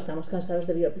 no estamos cansados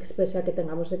de biopics pese a que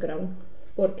tengamos The Crown,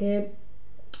 porque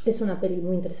es una peli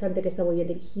muy interesante, que está muy bien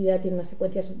dirigida, tiene unas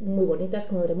secuencias muy bonitas,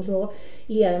 como veremos luego,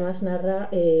 y además narra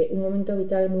un momento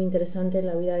vital muy interesante en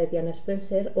la vida de Diana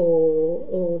Spencer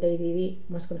o Lady Di,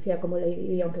 más conocida como Lady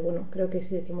Di, aunque bueno, creo que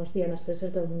si decimos Diana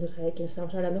Spencer todo el mundo sabe de quién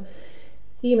estamos hablando.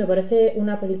 Y me parece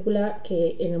una película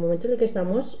que en el momento en el que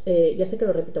estamos, ya sé que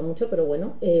lo repito mucho, pero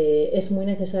bueno, es muy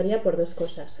necesaria por dos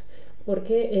cosas.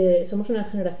 Porque somos una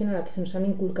generación a la que se nos han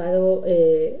inculcado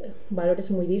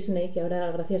valores muy Disney, que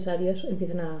ahora gracias a Dios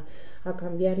empiezan a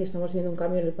cambiar, y estamos viendo un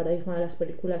cambio en el paradigma de las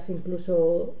películas,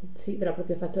 incluso sí, de la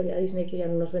propia factoría Disney, que ya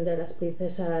no nos vende a las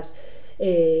princesas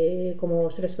como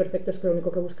seres perfectos que lo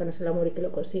único que buscan es el amor y que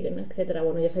lo consiguen, etcétera.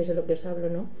 Bueno, ya sabéis de lo que os hablo,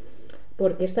 ¿no?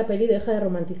 Porque esta peli deja de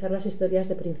romantizar las historias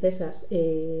de princesas.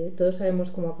 Todos sabemos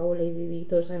cómo acabó Lady Di,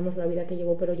 todos sabemos la vida que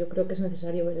llevó, pero yo creo que es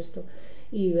necesario ver esto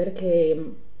y ver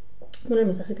que, bueno, el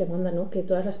mensaje que manda, ¿no? Que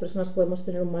todas las personas podemos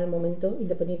tener un mal momento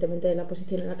independientemente de la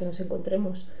posición en la que nos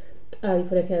encontremos. a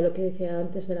diferencia de lo que decía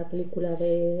antes de la película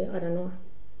de Aranoa.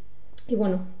 Y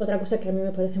bueno, otra cosa que a mí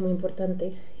me parece muy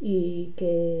importante y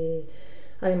que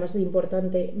además de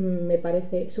importante me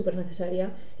parece súper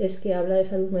necesaria es que habla de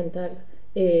salud mental.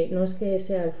 No es que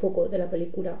sea el foco de la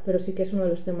película, pero sí que es uno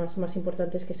de los temas más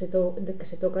importantes que se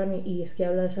tocan y es que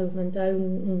habla de salud mental,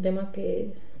 un tema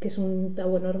que es un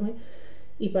tabú enorme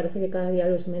y parece que cada día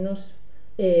lo es menos.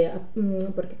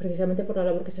 Porque precisamente por la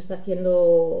labor que se está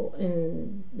haciendo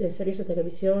en series de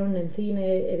televisión, en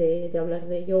cine, de hablar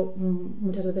de ello,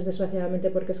 muchas veces desgraciadamente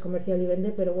porque es comercial y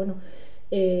vende, pero bueno,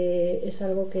 es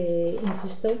algo que,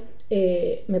 insisto,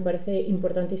 me parece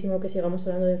importantísimo que sigamos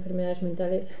hablando de enfermedades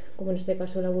mentales, como en este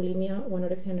caso la bulimia o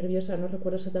anorexia nerviosa. No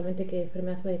recuerdo exactamente qué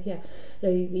enfermedad padecía la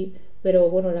ADD, pero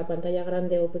bueno, la pantalla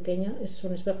grande o pequeña es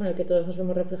un espejo en el que todos nos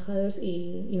vemos reflejados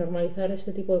y normalizar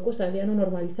este tipo de cosas, ya no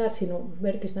normalizar, sino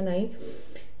ver que están ahí,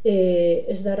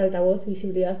 es dar altavoz,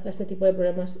 visibilidad a este tipo de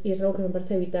problemas y es algo que me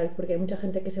parece vital porque hay mucha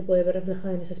gente que se puede ver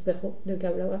reflejada en ese espejo del que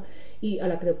hablaba y a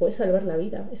la que le puede salvar la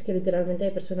vida. Es que literalmente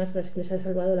hay personas a las que les ha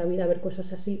salvado la vida ver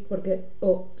cosas así porque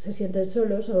o se sienten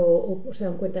solos o se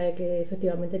dan cuenta de que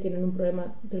efectivamente tienen un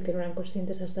problema del que no eran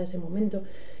conscientes hasta ese momento.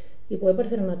 Y puede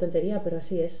parecer una tontería, pero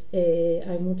así es.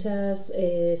 Hay muchas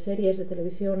series de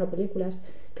televisión o películas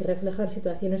que reflejan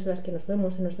situaciones en las que nos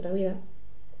vemos en nuestra vida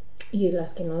y en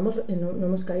las que no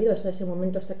hemos caído hasta ese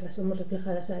momento, hasta que las vemos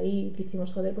reflejadas ahí y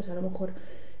decimos, joder, pues a lo mejor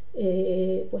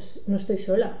pues no estoy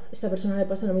sola. A esta persona le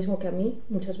pasa lo mismo que a mí.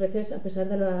 Muchas veces, a pesar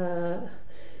de la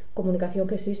comunicación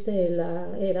que existe en la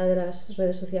era de las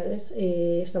redes sociales,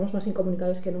 estamos más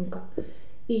incomunicados que nunca.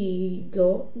 Y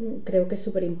yo creo que es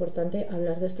súper importante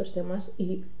hablar de estos temas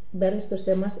y ver estos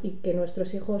temas y que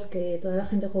nuestros hijos, que toda la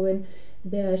gente joven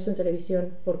vea esto en televisión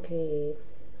porque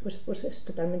pues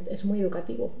es muy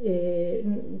educativo.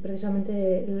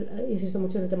 Precisamente insisto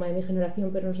mucho en el tema de mi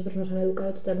generación, pero nosotros nos han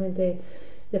educado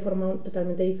de forma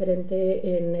totalmente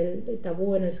diferente en el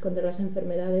tabú, en el esconder las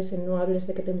enfermedades, en no hables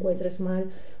de que te encuentres mal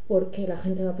porque la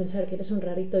gente va a pensar que eres un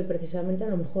rarito y precisamente a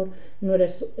lo mejor no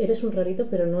eres un rarito,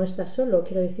 pero no estás solo.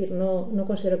 Quiero decir, no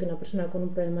considero que una persona con un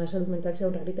problema de salud mental sea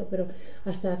un rarito, pero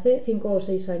hasta hace 5 o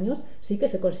 6 años sí que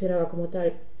se consideraba como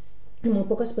tal. Muy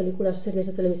pocas películas o series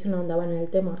de televisión ahondaban en el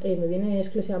tema. Me viene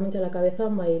exclusivamente a la cabeza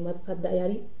My Mad Fat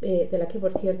Diary, de la que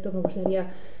por cierto me gustaría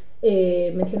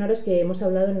mencionaros que hemos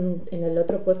hablado en el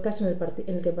otro podcast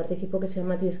en el que participo, que se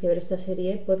llama Tienes que ver esta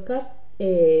serie podcast,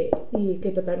 y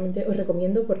que totalmente os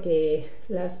recomiendo porque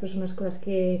las personas con las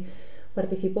que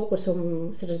participo pues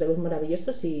son seres de luz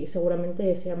maravillosos y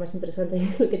seguramente sea más interesante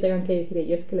lo que tengan que decir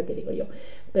ellos que lo que digo yo.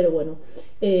 Pero bueno,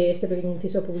 este pequeño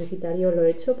inciso publicitario lo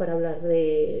he hecho para hablar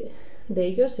de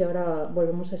ellos y ahora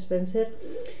volvemos a Spencer.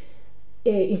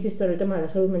 Insisto en el tema de la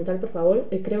salud mental, por favor.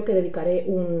 Creo que dedicaré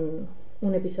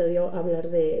un episodio a hablar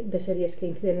de series que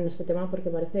inciden en este tema porque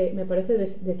me parece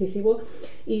decisivo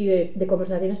y de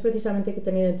conversaciones precisamente que he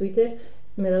tenido en Twitter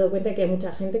me he dado cuenta de que hay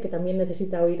mucha gente que también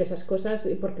necesita oír esas cosas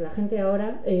porque la gente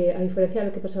ahora, a diferencia de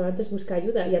lo que pasaba antes, busca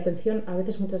ayuda y atención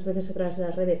muchas veces a través de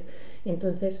las redes.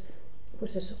 Entonces,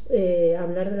 pues eso,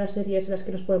 hablar de las series en las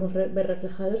que nos podemos ver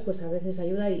reflejados pues a veces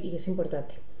ayuda y es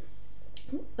importante.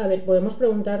 A ver, podemos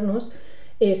preguntarnos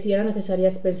si era necesaria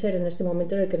Spencer en este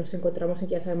momento en el que nos encontramos y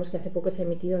ya sabemos que hace poco se ha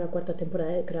emitido la 4ª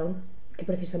temporada de Crown, que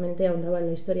precisamente ahondaba en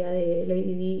la historia de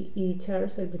Lady Di y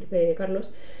Charles, el príncipe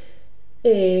Carlos.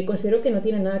 Considero que no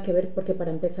tiene nada que ver porque para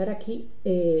empezar aquí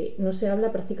no se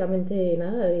habla prácticamente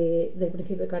nada del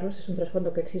príncipe Carlos. Es un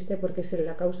trasfondo que existe porque es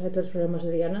la causa de todos los problemas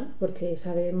de Diana, porque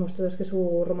sabemos todos que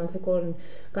su romance con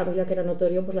Camila, que era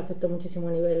notorio, pues le afectó muchísimo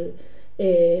a nivel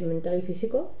mental y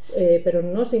físico, pero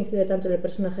no se incide tanto en el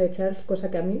personaje de Charles,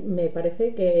 cosa que a mí me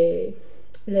parece que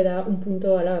le da un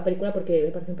punto a la película porque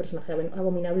me parece un personaje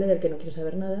abominable del que no quiero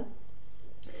saber nada.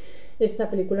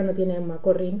 Esta película no tiene a Emma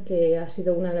Corrin, que ha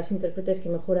sido una de las intérpretes que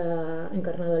mejor ha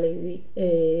encarnado a Lady Di.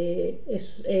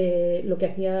 Lo que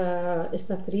hacía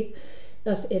esta actriz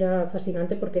era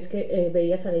fascinante porque es que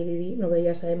veías a Lady Di, no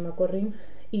veías a Emma Corrin.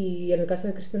 Y en el caso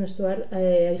de Kristen Stewart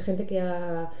hay gente que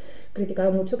ha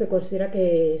criticado mucho, que considera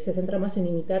que se centra más en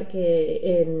imitar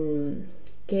que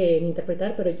en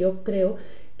interpretar, pero yo creo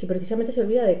que precisamente se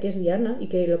olvida de que es Diana y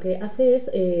que lo que hace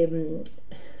es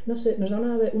no sé, nos da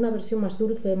una versión más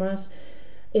dulce, más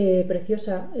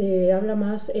preciosa, habla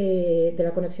más de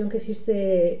la conexión que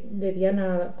existe de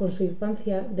Diana con su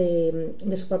infancia, de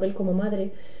su papel como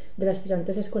madre, de las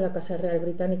tiranteces con la Casa Real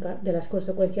Británica, de las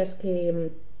consecuencias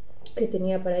que que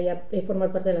tenía para ella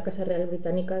formar parte de la Casa Real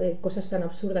Británica, de cosas tan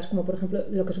absurdas como, por ejemplo,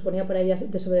 lo que suponía para ella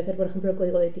desobedecer, por ejemplo, el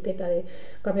código de etiqueta de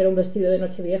cambiar un vestido de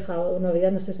Nochevieja o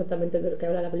Navidad. No sé exactamente de lo que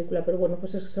habla la película, pero bueno,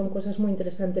 pues son cosas muy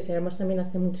interesantes, y además también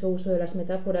hace mucho uso de las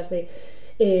metáforas de...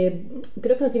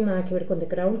 creo que no tiene nada que ver con The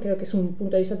Crown, creo que es un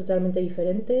punto de vista totalmente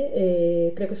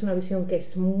diferente, creo que es una visión que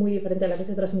es muy diferente a la que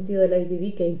se ha transmitido de Lady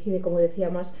Di, que incide, como decía,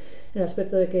 más en el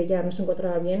aspecto de que ella no se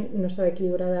encontraba bien, no estaba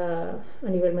equilibrada a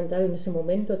nivel mental en ese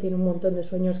momento, tiene un montón de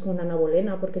sueños con Ana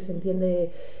Bolena porque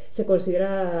se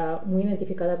considera muy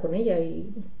identificada con ella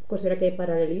y considera que hay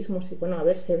paralelismos, y bueno, a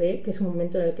ver, se ve que es un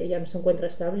momento en el que ella no se encuentra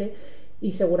estable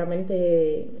y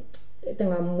seguramente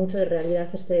tenga mucho de realidad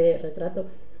este retrato,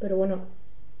 pero bueno,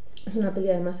 es una peli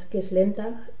además que es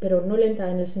lenta, pero no lenta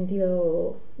en un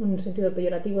sentido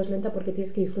peyorativo, es lenta porque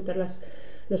tienes que disfrutar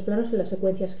los planos y las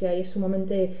secuencias que hay. Es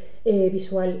sumamente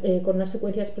visual, con unas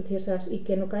secuencias preciosas y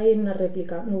que no cae en una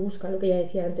réplica, no busca lo que ya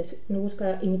decía antes, no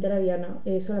busca imitar a Diana,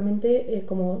 solamente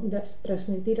como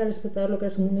transmitir al espectador lo que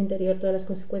es su mundo interior, todas las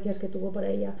consecuencias que tuvo para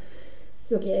ella,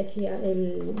 lo que ya decía,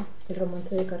 el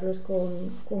romance de Carlos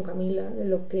con Camila,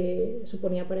 lo que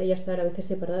suponía para ella estar a veces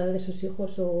separada de sus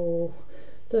hijos, o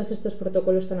todos estos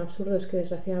protocolos tan absurdos que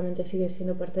desgraciadamente siguen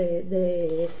siendo parte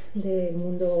del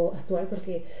mundo actual,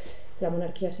 porque la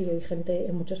monarquía sigue vigente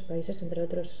en muchos países, entre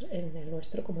otros en el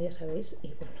nuestro, como ya sabéis,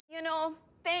 y bueno. You know,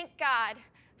 thank God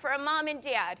for a mom and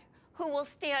dad who will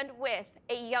stand with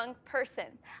a young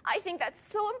person. I think that's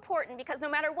so important because no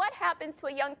matter what happens to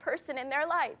a young person in their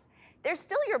lives, they're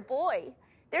still your boy,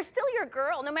 they're still your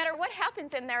girl, no matter what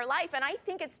happens in their life. And I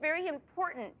think it's very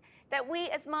important that we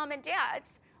as mom and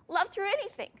dads love through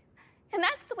anything. And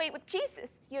that's the way with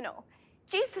Jesus, you know.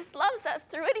 Jesus loves us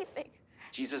through anything.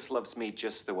 Jesus loves me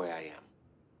just the way I am.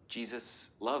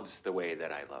 Jesus loves the way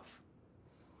that I love.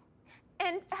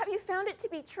 And have you found it to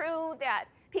be true that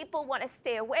people want to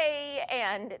stay away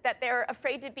and that they're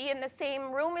afraid to be in the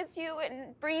same room as you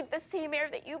and breathe the same air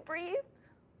that you breathe?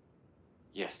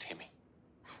 Yes, Tammy.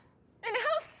 And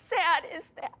how sad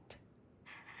is that?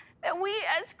 That we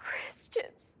as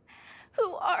Christians,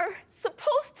 who are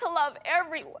supposed to love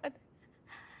everyone,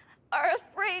 are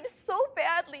afraid so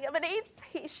badly of an AIDS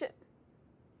patient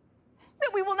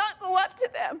that we will not go up to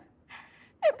them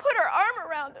and put our arm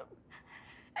around them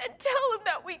and tell them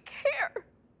that we care.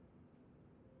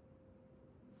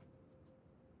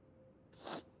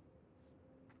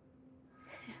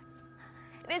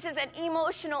 This is an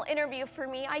emotional interview for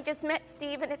me. I just met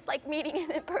Steve, and it's like meeting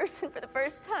him in person for the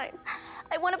first time.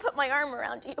 I want to put my arm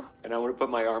around you. And I want to put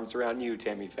my arms around you,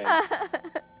 Tammy Faye.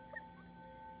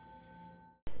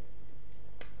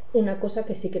 Una cosa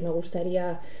que sí que me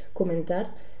gustaría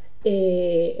comentar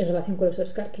en relación con los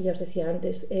Oscar, que ya os decía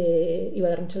antes, iba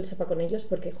a dar mucho el sepa con ellos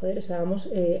porque, joder,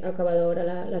 ha acabado ahora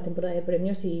la temporada de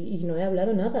premios y no he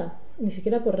hablado nada, ni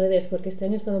siquiera por redes, porque este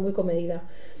año he estado muy comedida.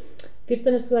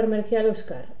 Kristen Stewart merecía el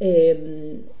Oscar.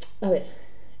 A ver,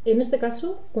 en este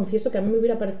caso confieso que a mí me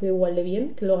hubiera parecido igual de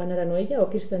bien que lo ganara no ella o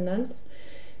Kirsten Dunst,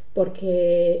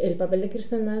 porque el papel de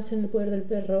Kirsten Dunst en El poder del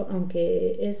perro,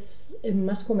 aunque es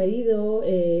más comedido,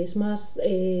 es más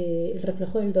el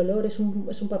reflejo del dolor, es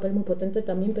un papel muy potente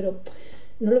también, pero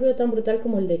no lo veo tan brutal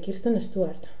como el de Kristen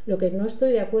Stewart. Lo que no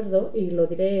estoy de acuerdo, y lo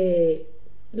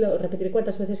repetiré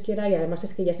cuantas veces quiera, y además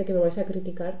es que ya sé que me vais a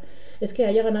criticar, es que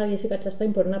haya ganado Jessica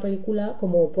Chastain por una película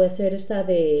como puede ser esta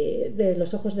de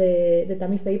Los ojos de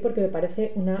Tammy Faye, porque me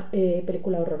parece una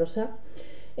película horrorosa,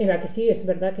 en la que sí, es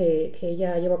verdad que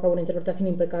ella lleva a cabo una interpretación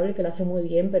impecable, que la hace muy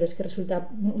bien, pero es que resulta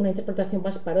una interpretación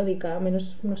más paródica,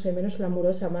 menos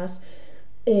glamurosa, más...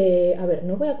 a ver,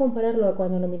 no voy a compararlo a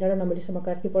cuando nominaron a Melissa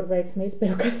McCarthy por Bridesmaids,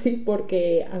 pero casi,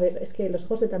 porque, a ver, es que Los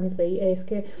ojos de Tammy Faye, es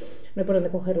que no hay por dónde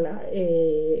cogerla.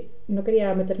 No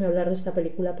quería meterme a hablar de esta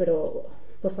película, pero,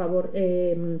 por favor...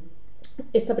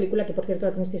 esta película, que por cierto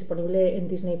la tenéis disponible en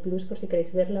Disney Plus por si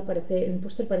queréis verla, en el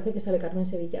póster parece que sale Carmen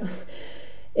Sevilla.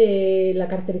 La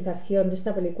caracterización de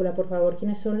esta película, por favor,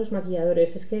 ¿quiénes son los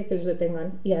maquilladores? Es que les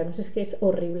detengan, y además es que es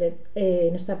horrible.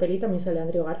 En esta peli también sale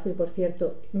Andrew Garfield, por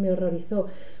cierto, me horrorizó,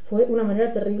 fue una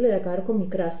manera terrible de acabar con mi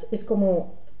crush. Es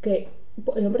como que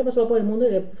el hombre más guapo del mundo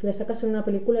y le sacas en una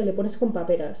película y le pones con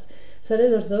paperas, salen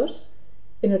los dos.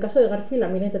 En el caso de Garfield, a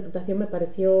mí la interpretación me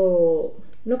pareció...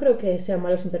 No creo que sean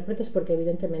malos intérpretes, porque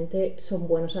evidentemente son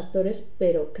buenos actores,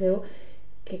 pero creo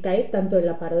que cae tanto en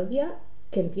la parodia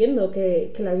que entiendo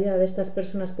que la vida de estas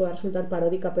personas pueda resultar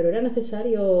paródica, pero era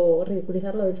necesario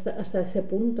ridiculizarlo hasta ese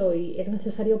punto y era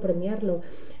necesario premiarlo.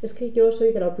 Es que yo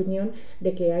soy de la opinión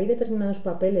de que hay determinados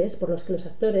papeles por los que los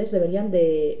actores deberían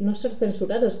de no ser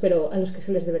censurados, pero a los que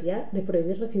se les debería de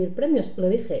prohibir recibir premios. Lo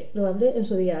dije, lo hablé en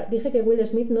su día. Dije que Will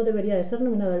Smith no debería de estar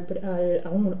nominado a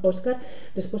un Oscar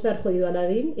después de haber jodido a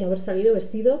Aladdin y haber salido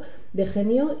vestido de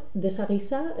genio de esa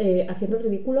guisa, haciendo el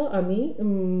ridículo. A mí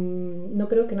no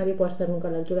creo que nadie pueda estar nunca a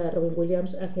la altura de Robin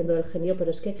Williams haciendo el genio, pero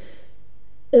es que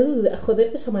joder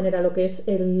de esa manera lo que es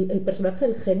el personaje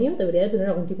del genio debería de tener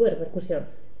algún tipo de repercusión.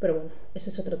 Pero bueno,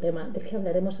 ese es otro tema del que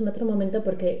hablaremos en otro momento,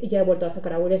 porque ya he vuelto a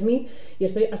sacar a Will Smith y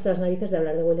estoy hasta las narices de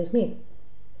hablar de Will Smith.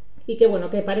 Y que bueno,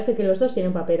 que parece que los dos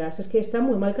tienen paperas, es que están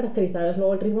muy mal caracterizados,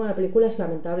 luego el ritmo de la película es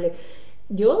lamentable.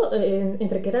 Yo,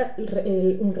 entre que era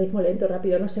un ritmo lento,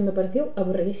 rápido, no sé, me pareció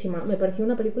aburridísima. Me pareció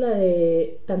una película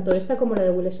de tanto esta como la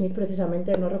de Will Smith,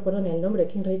 precisamente, no recuerdo ni el nombre,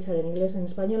 King Richard en inglés, en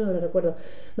español no lo recuerdo.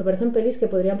 Me parecen pelis que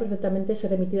podrían perfectamente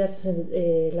ser emitidas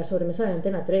en la sobremesa de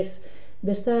Antena 3.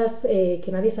 De estas que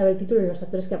nadie sabe el título y los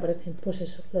actores que aparecen. Pues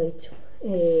eso, lo he dicho.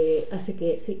 Así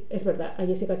que sí, es verdad, a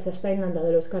Jessica Chastain le han dado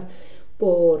el Oscar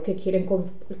porque quieren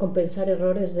compensar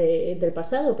errores del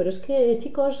pasado, pero es que,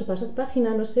 chicos, pasad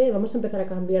página, no sé, vamos a empezar a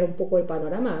cambiar un poco el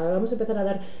panorama, vamos a empezar a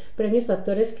dar premios a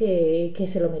actores que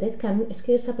se lo merezcan. Es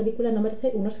que esa película no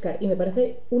merece un Oscar y me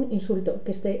parece un insulto que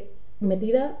esté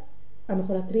metida a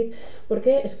mejor actriz,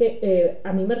 porque es que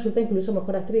a mí me resulta incluso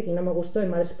mejor actriz y no me gustó en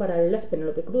Madres Paralelas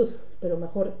Penélope Cruz, pero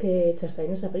mejor que Chastain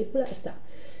en esa película está.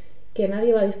 Que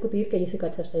nadie va a discutir que Jessica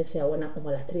Chastain sea buena o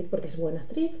mala actriz, porque es buena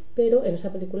actriz, pero en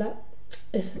esa película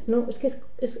es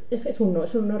un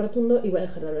no rotundo y voy a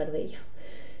dejar de hablar de ella.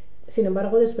 Sin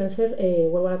embargo, de Spencer,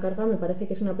 vuelvo a la carga, me parece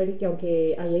que es una peli que,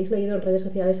 aunque hayáis leído en redes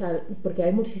sociales, porque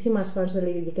hay muchísimas fans de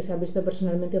Lady Di que se han visto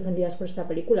personalmente ofendidas por esta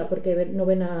película, porque no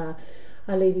ven a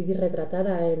Lady Di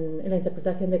retratada en la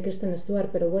interpretación de Kristen Stewart,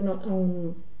 pero bueno,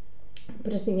 aún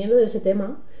prescindiendo de ese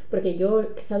tema, porque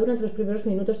yo quizá durante los primeros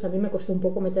minutos también me costó un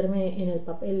poco meterme en el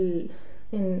papel,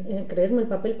 en creerme el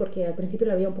papel, porque al principio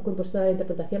la había un poco impostada la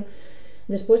interpretación.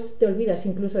 Después te olvidas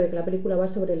incluso de que la película va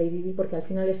sobre Lady Di, porque al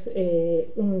final es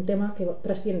un tema que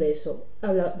trasciende eso,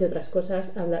 habla de otras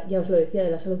cosas, habla, ya os lo decía,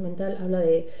 de la salud mental, habla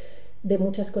de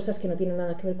muchas cosas que no tienen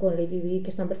nada que ver con Lady Di, que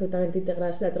están perfectamente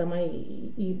integradas en la trama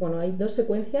y bueno, hay dos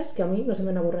secuencias que a mí no se me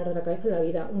van a borrar de la cabeza en la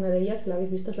vida. Una de ellas, si la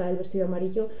habéis visto, es la del vestido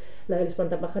amarillo, la del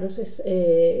espantapájaros, es,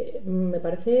 me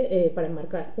parece, para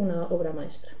enmarcar, una obra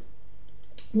maestra.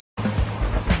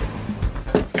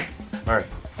 Murray.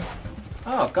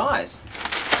 Oh, guys.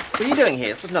 What are you doing here?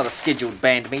 This is not a scheduled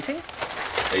band meeting.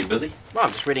 Are you busy? Well,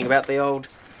 I'm just reading about the old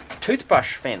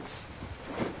toothbrush fence.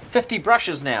 50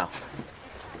 brushes now.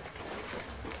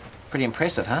 Pretty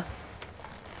impressive, huh?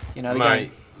 You know the Mate,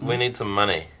 game. we need some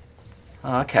money.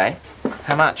 Oh, okay.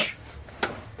 How much?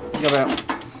 You got about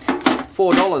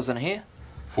 $4 in here.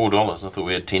 $4? I thought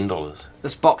we had $10.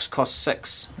 This box cost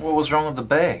 $6. What was wrong with the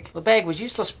bag? The bag was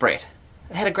useless, Brett.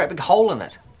 It had a great big hole in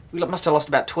it. We must have lost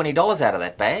about $20 out of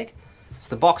that bag. It's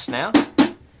the box now.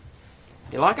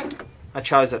 You like it? I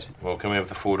chose it. Well, can we have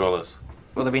the $4? Well,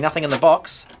 there'll be nothing in the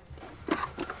box.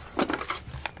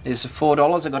 There's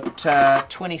 $4. I got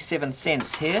 27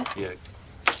 cents here. Yeah.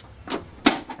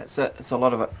 That's it. That's a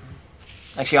lot of it.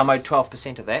 Actually, I'm owed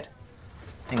 12% of that.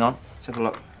 Hang on. Let's have a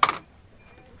look.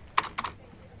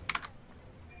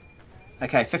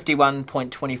 Okay,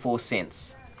 51.24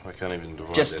 cents. I can't even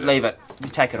divide Just that leave up. it. You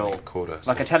take it all. Quarter,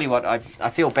 Like, I tell you what, I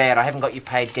feel bad. I haven't got you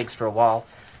paid gigs for a while.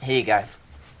 Here you go.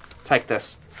 Take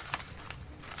this.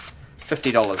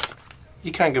 $50.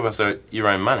 You can't give us your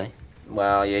own money.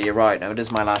 Well, yeah, you're right. No, it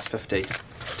is my last 50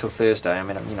 till Thursday. I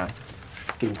mean, I'm,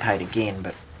 getting paid again,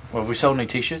 but... Well, have we sold any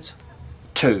t-shirts?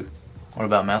 2. What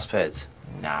about mouse pads?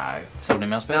 No. Sold any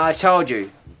mouse pads? No, I told you.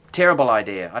 Terrible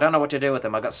idea. I don't know what to do with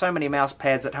them. I've got so many mouse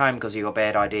pads at home because of your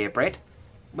bad idea, Brett.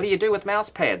 What do you do with mouse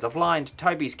pads? I've lined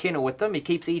Toby's kennel with them. He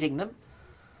keeps eating them.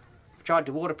 I've tried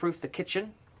to waterproof the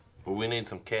kitchen. Well, we need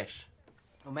some cash.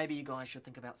 Or maybe you guys should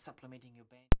think about supplementing your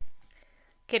band.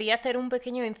 Quería hacer un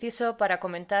pequeño inciso para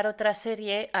comentar otra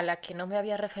serie a la que no me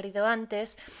había referido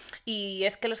antes, y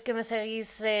es que los que me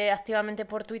seguís activamente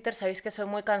por Twitter sabéis que soy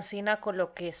muy cansina con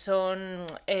lo que son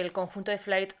el conjunto de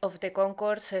Flight of the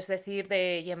Conchords, es decir,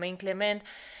 de Jemaine Clement,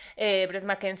 Brett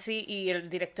Mackenzie y el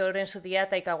director en su día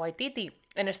Taika Waititi.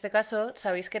 En este caso,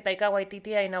 sabéis que Taika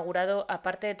Waititi ha inaugurado,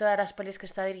 aparte de todas las pelis que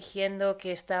está dirigiendo,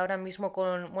 que está ahora mismo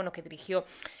que dirigió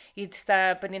y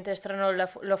está pendiente de estreno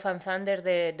Love and Thunder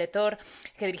de Thor,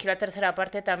 que dirigió la tercera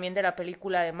parte también de la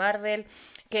película de Marvel,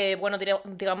 que bueno,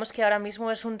 digamos que ahora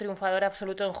mismo es un triunfador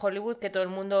absoluto en Hollywood, que todo el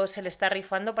mundo se le está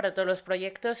rifando para todos los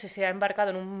proyectos y se ha embarcado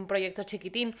en un proyecto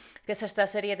chiquitín, que es esta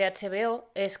serie de HBO,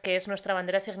 que es Nuestra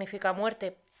bandera significa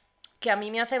muerte, que a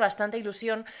mí me hace bastante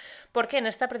ilusión porque en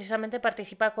esta precisamente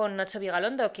participa con Nacho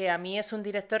Vigalondo, que a mí es un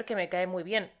director que me cae muy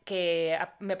bien, que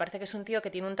me parece que es un tío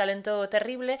que tiene un talento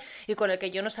terrible y con el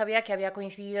que yo no sabía que había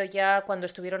coincidido ya cuando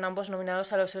estuvieron ambos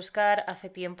nominados a los Oscar hace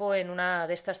tiempo en una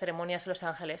de estas ceremonias en Los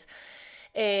Ángeles.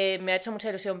 Me ha hecho mucha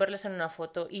ilusión verles en una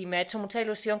foto y me ha hecho mucha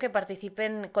ilusión que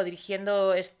participen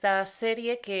codirigiendo esta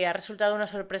serie, que ha resultado una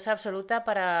sorpresa absoluta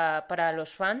para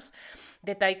los fans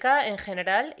de Taika en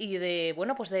general y de,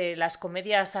 bueno, pues de las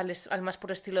comedias al más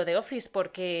puro estilo de Office,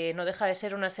 porque no deja de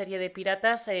ser una serie de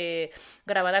piratas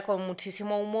grabada con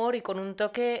muchísimo humor y con un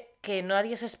toque que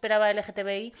nadie se esperaba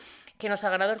LGTBI, que nos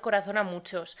ha ganado el corazón a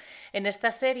muchos. En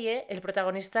esta serie el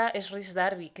protagonista es Rhys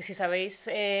Darby, que si sabéis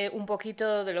un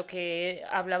poquito de lo que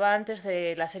hablaba antes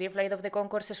de la serie Flight of the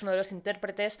Conchords, es uno de los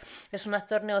intérpretes, es un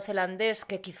actor neozelandés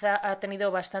que quizá ha tenido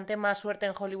bastante más suerte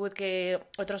en Hollywood que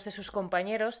otros de sus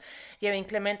compañeros. Evan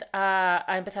Clement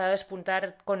ha empezado a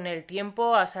despuntar con el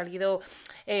tiempo, ha salido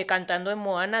cantando en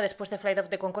Moana, después de Flight of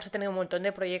the Conchords ha tenido un montón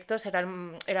de proyectos, era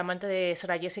amante de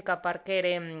Sarah Jessica Parker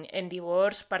en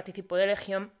Divorce, participó de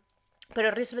Legión. Pero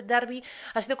Rhys Darby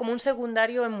ha sido como un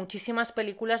secundario en muchísimas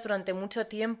películas durante mucho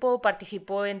tiempo.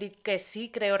 Participó en Dick que sí,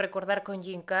 creo recordar, con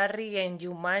Jim Carrey, en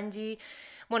Jumanji.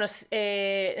 Bueno,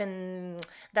 en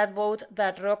That Boat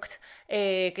That Rocked,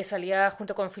 que salía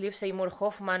junto con Philip Seymour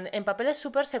Hoffman, en papeles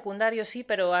súper secundarios, sí,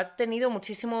 pero ha tenido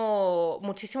muchísimo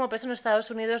peso en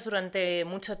Estados Unidos durante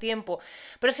mucho tiempo.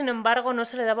 Pero sin embargo no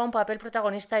se le daba un papel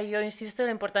protagonista y yo insisto en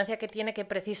la importancia que tiene que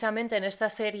precisamente en esta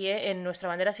serie, en Nuestra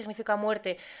bandera significa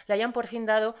muerte, le hayan por fin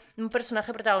dado un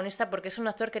personaje protagonista, porque es un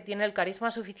actor que tiene el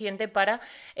carisma suficiente para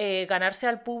ganarse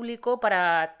al público,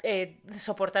 para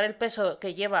soportar el peso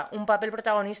que lleva un papel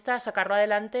protagonista, sacarlo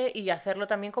adelante y hacerlo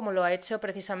también como lo ha hecho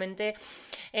precisamente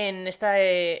en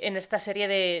esta serie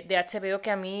de HBO, que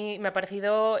a mí me ha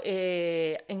parecido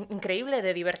increíble,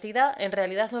 de divertida. En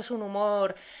realidad no es un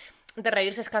humor de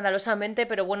reírse escandalosamente,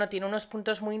 pero bueno, tiene unos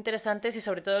puntos muy interesantes y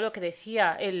sobre todo lo que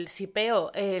decía, el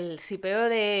sipeo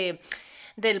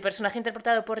del personaje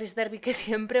interpretado por Rhys Darby, que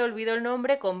siempre olvido el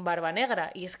nombre, con barba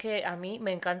negra. Y es que a mí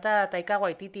me encanta Taika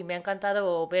Waititi, me ha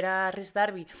encantado ver a Rhys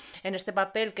Darby en este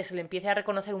papel, que se le empiece a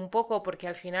reconocer un poco, porque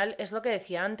al final es lo que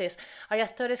decía antes, hay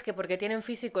actores que porque tienen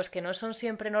físicos que no son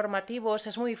siempre normativos,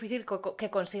 es muy difícil que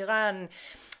consigan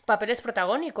papeles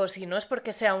protagónicos, y no es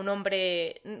porque sea un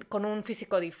hombre con un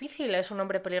físico difícil, es un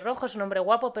hombre pelirrojo, es un hombre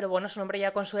guapo, pero bueno, es un hombre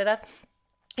ya con su edad.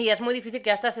 Y es muy difícil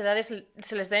que a estas edades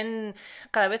se les den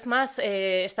cada vez más,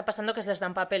 está pasando que se les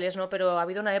dan papeles, ¿no? Pero ha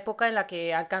habido una época en la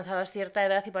que alcanzabas cierta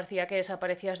edad y parecía que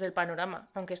desaparecías del panorama,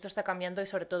 aunque esto está cambiando y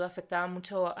sobre todo afectaba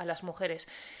mucho a las mujeres.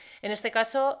 En este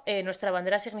caso, Nuestra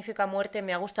bandera significa muerte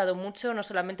me ha gustado mucho, no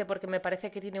solamente porque me parece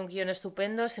que tiene un guión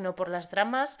estupendo, sino por las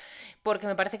dramas, porque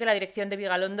me parece que la dirección de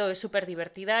Vigalondo es súper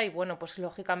divertida y bueno, pues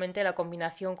lógicamente la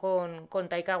combinación con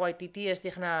Taika Waititi es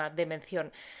digna de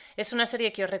mención. Es una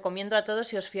serie que os recomiendo a todos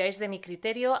si os fiáis de mi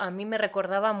criterio. A mí me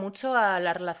recordaba mucho a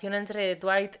la relación entre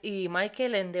Dwight y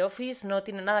Michael en The Office, no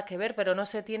tiene nada que ver, pero no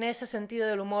sé, tiene ese sentido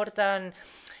del humor tan,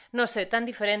 no sé, tan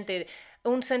diferente.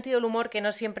 Un sentido del humor que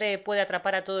no siempre puede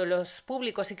atrapar a todos los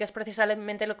públicos y que es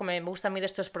precisamente lo que me gusta a mí de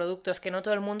estos productos, que no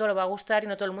todo el mundo lo va a gustar y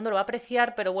no todo el mundo lo va a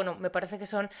apreciar, pero bueno, me parece que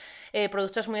son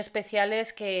productos muy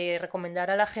especiales que recomendar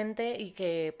a la gente y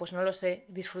que, pues no lo sé,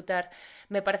 disfrutar.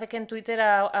 Me parece que en Twitter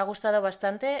ha gustado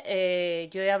bastante,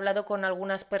 yo he hablado con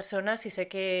algunas personas y sé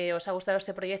que os ha gustado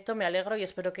este proyecto, me alegro y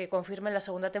espero que confirmen la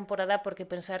segunda temporada, porque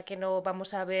pensar que no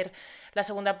vamos a ver la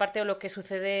segunda parte o lo que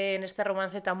sucede en este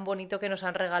romance tan bonito que nos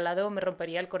han regalado me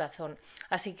rompería el corazón.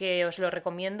 Así que os lo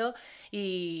recomiendo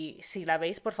y si la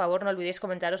veis, por favor, no olvidéis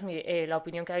comentaros la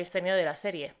opinión que habéis tenido de la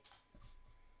serie.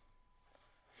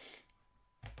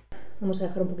 Vamos a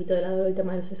dejar un poquito de lado el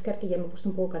tema de los Oscar, que ya me he puesto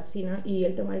un poco cansina, y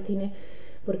el tema del cine,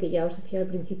 porque ya os decía al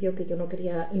principio que yo no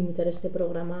quería limitar este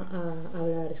programa a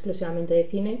hablar exclusivamente de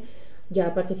cine.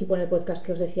 Ya participo en el podcast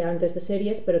que os decía antes de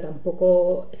series, pero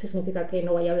tampoco significa que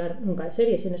no vaya a hablar nunca de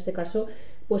series. Y en este caso,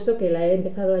 puesto que la he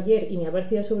empezado ayer y me ha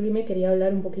parecido sublime, quería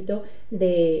hablar un poquito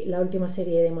de la última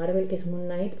serie de Marvel, que es Moon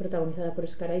Knight, protagonizada por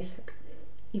Oscar Isaac.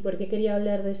 ¿Y por qué quería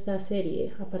hablar de esta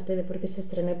serie? Aparte de porque se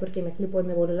estrenó y porque me flipó y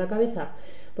me voló la cabeza.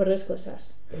 Por dos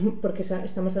cosas. Porque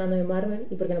estamos hablando de Marvel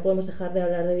y porque no podemos dejar de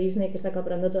hablar de Disney, que está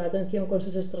acaparando toda la atención con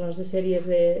sus estrenos de series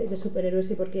de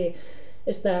superhéroes, y porque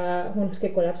es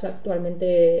que colapsa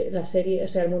actualmente la serie, o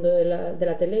sea, el mundo de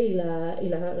la tele y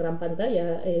la gran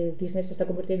pantalla. Disney se está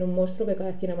convirtiendo en un monstruo que cada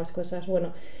vez tiene más cosas.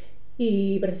 Bueno,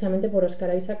 y precisamente por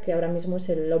Oscar Isaac, que ahora mismo es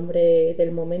el hombre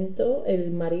del momento,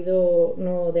 el marido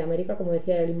no de América, como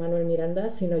decía el Manuel Miranda,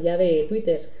 sino ya de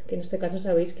Twitter, que en este caso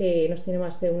sabéis que nos tiene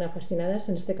más de una fascinadas.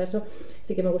 En este caso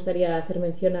sí que me gustaría hacer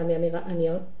mención a mi amiga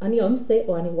Ani 11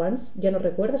 o Ani Once, ya no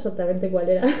recuerdo exactamente cuál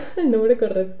era el nombre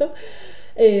correcto,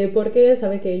 porque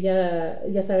sabe que ella,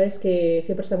 ya sabes que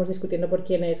siempre estamos discutiendo por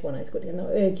quién es,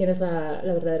 quién es la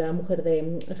verdadera mujer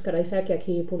de Oscar Isaac, y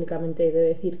aquí públicamente he de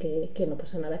decir que no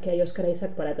pasa nada, que hay Oscar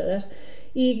Isaac para todas,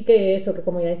 y que eso, que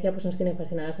como ya decía, pues nos tiene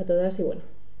fascinadas a todas. Y bueno,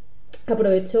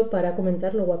 aprovecho para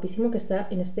comentar lo guapísimo que está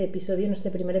en este episodio, en este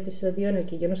primer episodio, en el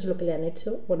que yo no sé lo que le han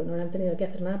hecho, bueno, no le han tenido que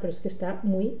hacer nada, pero es que está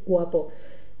muy guapo.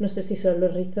 No sé si son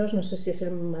los rizos, no sé si es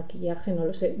el maquillaje, no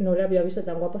lo sé, no le había visto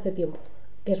tan guapo hace tiempo,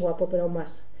 que es guapo, pero aún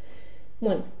más.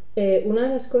 Bueno, una de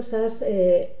las cosas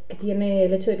que tiene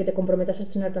el hecho de que te comprometas a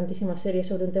estrenar tantísimas series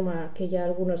sobre un tema que ya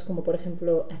algunos, como por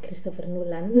ejemplo a Christopher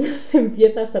Nolan, se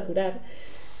empieza a saturar,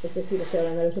 es decir, estoy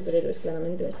hablando de los superhéroes,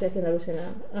 claramente, me estoy haciendo alusión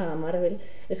a Marvel,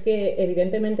 es que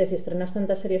evidentemente si estrenas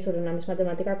tantas series sobre una misma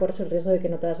temática corres el riesgo de que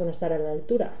no todas van a estar a la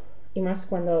altura. Y más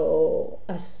cuando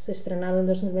has estrenado en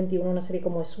 2021 una serie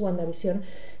como es WandaVision,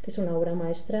 que es una obra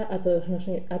maestra a todos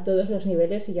los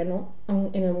niveles, y ya no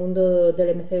en el mundo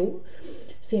del MCU,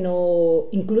 sino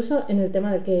incluso en el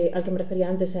tema al que me refería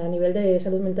antes, a nivel de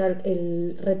salud mental,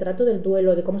 el retrato del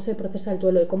duelo, de cómo se procesa el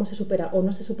duelo, de cómo se supera o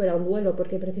no se supera un duelo,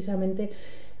 porque precisamente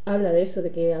habla de eso,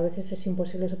 de que a veces es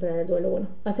imposible superar el duelo. Bueno,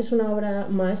 haces una obra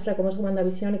maestra como es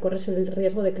WandaVision y corres el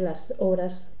riesgo de que las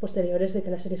obras posteriores, de que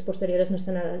las series posteriores no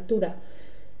estén a la altura.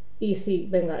 Y sí,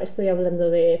 venga, estoy hablando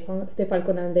de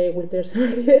Falcon and the Winter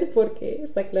Soldier, porque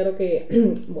está claro que,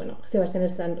 bueno, Sebastián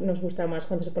Stan nos gusta más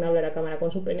cuando se pone a hablar a cámara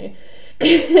con su pene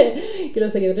que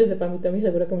los seguidores de Pam y Tommy.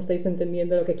 Seguro que me estáis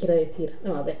entendiendo lo que quiero decir.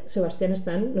 No, a ver, Sebastián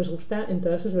Stan nos gusta en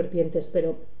todas sus vertientes,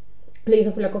 pero le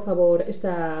hizo flaco favor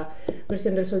esta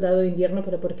versión del Soldado de Invierno,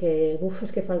 pero porque,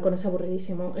 es que Falcon es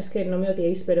aburridísimo. Es que no me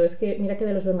odiéis, pero es que mira que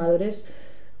de los Vengadores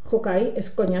Hawkeye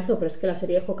es coñazo, pero es que la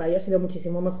serie de Hawkeye ha sido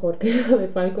muchísimo mejor que la de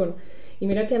Falcon. Y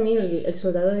mira que a mí el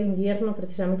Soldado de Invierno,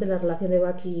 precisamente la relación de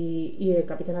Bucky y el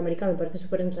Capitán América, me parece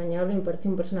súper entrañable, me parece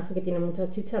un personaje que tiene mucha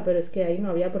chicha, pero es que ahí no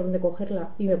había por dónde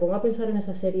cogerla. Y me pongo a pensar en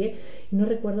esa serie y no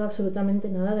recuerdo absolutamente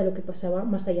nada de lo que pasaba,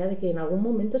 más allá de que en algún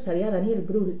momento salía Daniel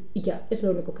Brühl, y ya, es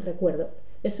lo único que recuerdo.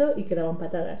 Eso, y que daban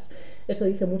patadas. Eso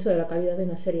dice mucho de la calidad de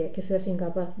una serie, que seas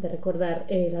incapaz de recordar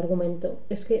el argumento.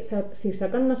 Es que, o sea, si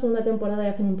sacan una segunda temporada y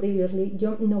hacen un previously,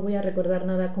 yo no voy a recordar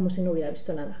nada como si no hubiera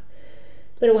visto nada.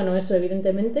 Pero bueno, eso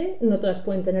evidentemente no todas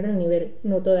pueden tener el nivel.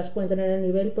 No todas pueden tener el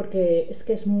nivel porque es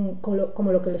que es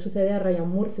como lo que le sucede a Ryan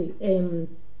Murphy.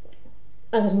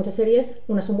 Haces muchas series,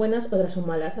 unas son buenas, otras son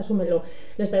malas, asúmelo,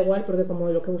 les da igual porque como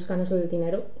lo que buscan es el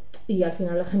dinero y al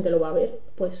final la gente lo va a ver,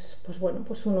 pues bueno,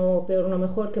 pues uno peor, uno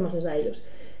mejor, ¿qué más les da a ellos?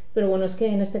 Pero bueno, es que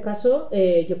en este caso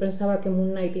yo pensaba que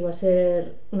Moon Knight iba a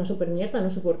ser una super mierda, no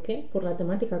sé por qué, por la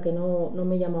temática, que no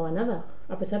me llamaba nada,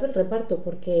 a pesar del reparto,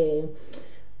 porque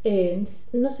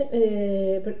no sé,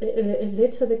 el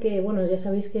hecho de que, bueno, ya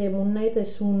sabéis que Moon Knight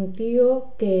es un tío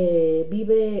que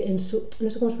vive en su, no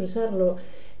sé cómo expresarlo,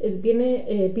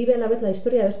 vive a la vez la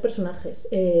historia de dos personajes.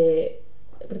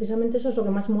 Precisamente eso es lo que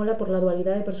más mola por la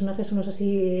dualidad de personajes, unos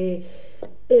así,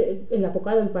 el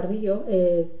apocado, el pardillo,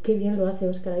 qué bien lo hace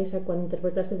Oscar Isaac cuando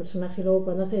interpreta a este personaje, y luego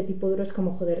cuando hace de tipo duro es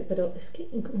como joder, pero es que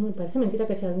me parece mentira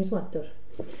que sea el mismo actor.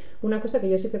 Una cosa que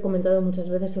yo sí que he comentado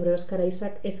muchas veces sobre Oscar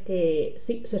Isaac es que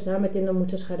sí, se estaba metiendo en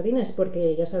muchos jardines,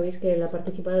 porque ya sabéis que él ha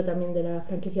participado también de la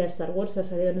franquicia de Star Wars, ha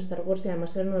salido en Star Wars y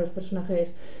además era uno de los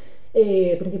personajes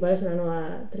principales de la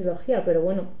nueva trilogía, pero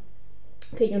bueno,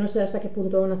 que yo no sé hasta qué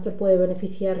punto un actor puede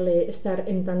beneficiarle estar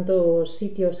en tantos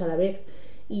sitios a la vez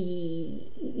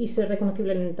y ser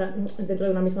reconocible dentro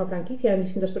de una misma franquicia en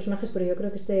distintos personajes, pero yo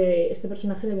creo que este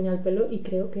personaje le viene al pelo, y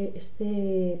creo que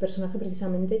este personaje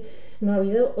precisamente no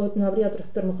habría otro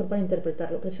actor mejor para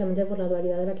interpretarlo, precisamente por la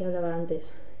dualidad de la que hablaba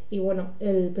antes. Y bueno,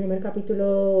 el primer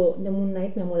capítulo de Moon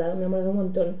Knight me ha molado un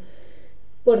montón.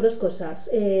 Por dos cosas.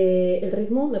 El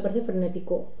ritmo me parece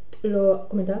frenético. lo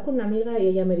comentaba con una amiga y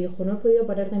ella me dijo, no he podido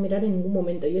parar de mirar en ningún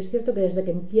momento. Y es cierto que desde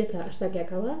que empieza hasta que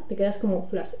acaba te quedas como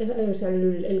flash. O sea,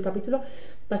 el capítulo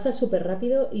pasa súper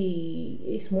rápido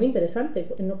y es muy interesante.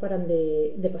 No paran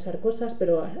de pasar cosas,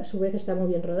 pero a su vez está muy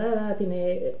bien rodada,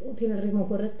 tiene el ritmo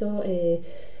correcto,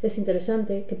 es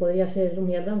interesante, que podría ser un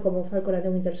mierdón como Falcon and the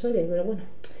Winter Soldier, pero bueno.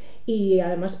 Y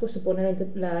además pues supone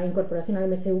la incorporación al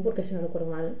MCU, porque si no recuerdo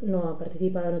mal no ha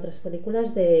participado en otras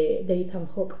películas, de Ethan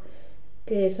Hawke,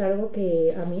 que es algo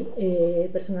que a mí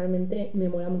personalmente me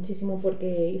mola muchísimo,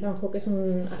 porque Ethan Hawke es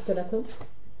un actorazo.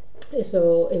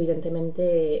 Eso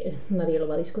evidentemente nadie lo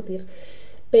va a discutir,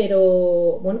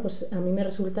 pero bueno, pues a mí me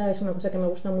resulta, es una cosa que me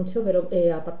gusta mucho, pero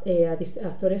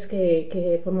actores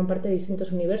que forman parte de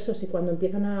distintos universos, y cuando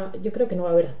empiezan yo creo que no va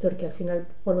a haber actor que al final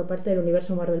forme parte del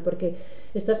universo Marvel, porque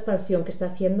esta expansión que está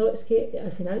haciendo es que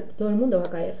al final todo el mundo va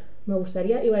a caer. Me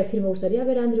gustaría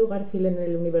ver a Andrew Garfield en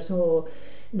el universo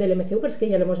del MCU, pero es que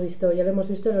ya lo hemos visto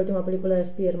en la última película de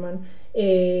Spider-Man,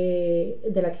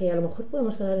 de la que a lo mejor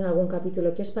podemos hablar en algún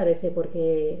capítulo. ¿Qué os parece?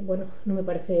 Porque, bueno, no me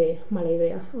parece mala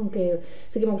idea, aunque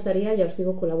sí que me gustaría, ya os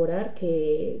digo, colaborar,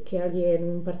 que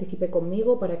alguien participe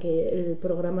conmigo para que el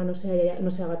programa no se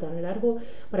haga tan largo,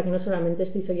 para que no solamente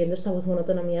estéis oyendo esta voz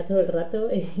monótona mía todo el rato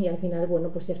y al final,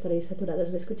 bueno, pues ya estaréis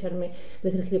saturados de escucharme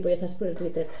decir gilipollezas por el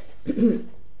Twitter.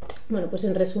 Bueno, pues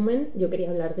en resumen, yo quería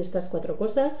hablar de estas 4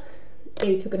 cosas. He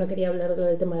dicho que no quería hablar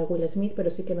del tema de Will Smith, pero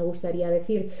sí que me gustaría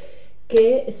decir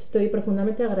que estoy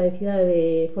profundamente agradecida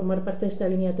de formar parte de esta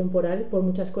línea temporal por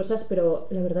muchas cosas, pero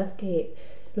la verdad que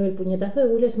lo del puñetazo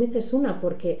de Will Smith es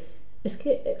porque es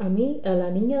que a mí, a la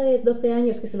niña de 12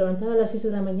 años que se levantaba a las 6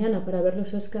 de la mañana para ver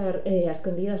los Oscar a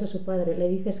escondidas a su padre, le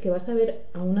dices que vas a ver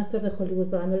a un actor de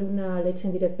Hollywood pagándole una leche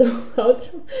en directo a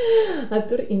otro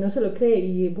actor y no se lo cree.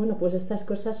 Y bueno, pues estas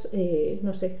cosas,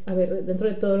 no sé, a ver, dentro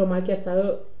de todo lo mal que ha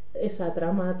estado esa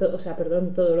trama,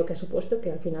 todo lo que ha supuesto, que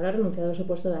al final ha renunciado a su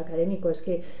puesto de académico, es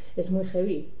que es muy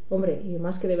heavy, hombre, y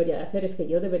más que debería de hacer, es que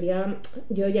yo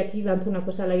ya aquí lanzo una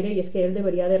cosa al aire, y es que él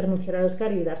debería de renunciar al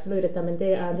Oscar y dárselo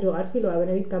directamente a Andrew Garfield o a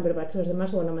Benedict Cumberbatch. Los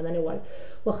demás, bueno, me dan igual,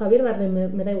 o a Javier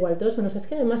Bardem, me da igual, todos. Bueno, es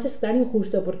que además es tan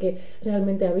injusto, porque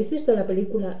realmente habéis visto la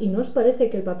película y no os parece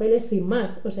que el papel es sin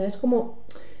más, o sea, es como,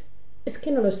 es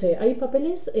que no lo sé, hay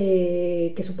papeles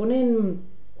que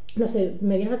suponen, no sé,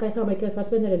 me viene a la cabeza a Michael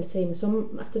Fassbender en Shame.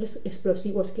 Son actores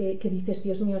explosivos que dices,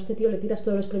 Dios mío, a este tío le tiras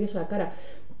todos los premios a la cara.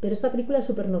 Pero esta película es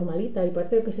súper normalita y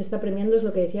parece que lo que se está premiando es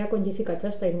lo que decía con Jessica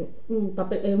Chastain,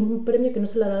 un premio que no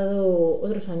se le ha dado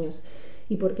otros años.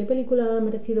 ¿Y por qué película ha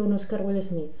merecido un Oscar Will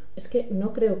Smith? Es que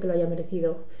no creo que lo haya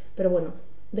merecido. Pero bueno,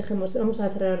 vamos a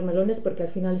cerrar melones, porque al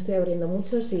final estoy abriendo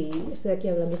muchos y estoy aquí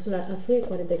hablando solo hace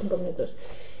 45 minutos.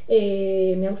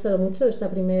 Me ha gustado mucho esta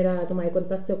primera toma de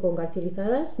contacto con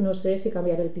Garfieldizadas. No sé si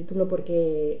cambiaré el título,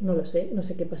 porque no lo sé, no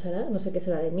sé qué pasará, no sé qué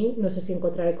será de mí, no sé si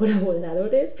encontraré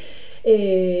colaboradores.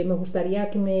 Me gustaría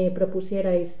que me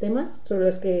propusierais temas sobre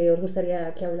los que os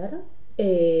gustaría que hablara,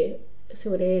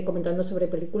 comentando sobre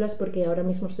películas, porque ahora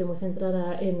mismo estoy muy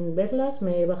centrada en verlas.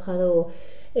 Me he bajado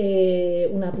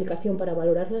una aplicación para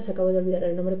valorarlas, acabo de olvidar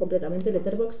el nombre completamente,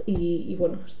 Letterboxd, y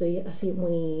bueno, estoy así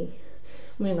muy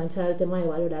enganchada al tema de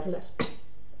valorarlas.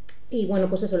 Y bueno,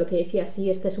 pues eso, lo que decía,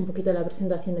 sí, esta es un poquito la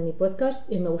presentación de mi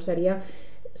podcast, y me gustaría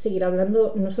seguir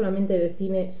hablando no solamente de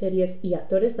cine, series y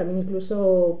actores, también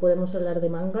incluso podemos hablar de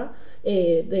manga,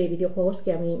 de videojuegos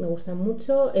que a mí me gustan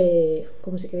mucho,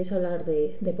 como si queréis hablar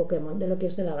de Pokémon, de lo que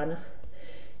os dé la gana.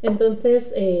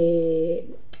 Entonces,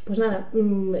 pues nada,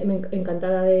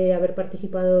 encantada de haber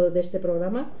participado de este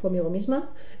programa conmigo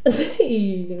misma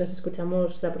y nos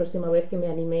escuchamos la próxima vez que me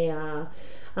anime a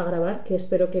grabar, que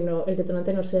espero que el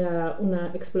detonante no sea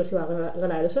una explosiva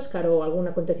gala de los Oscar o algún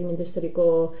acontecimiento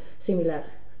histórico similar.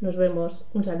 Nos vemos,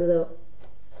 un saludo.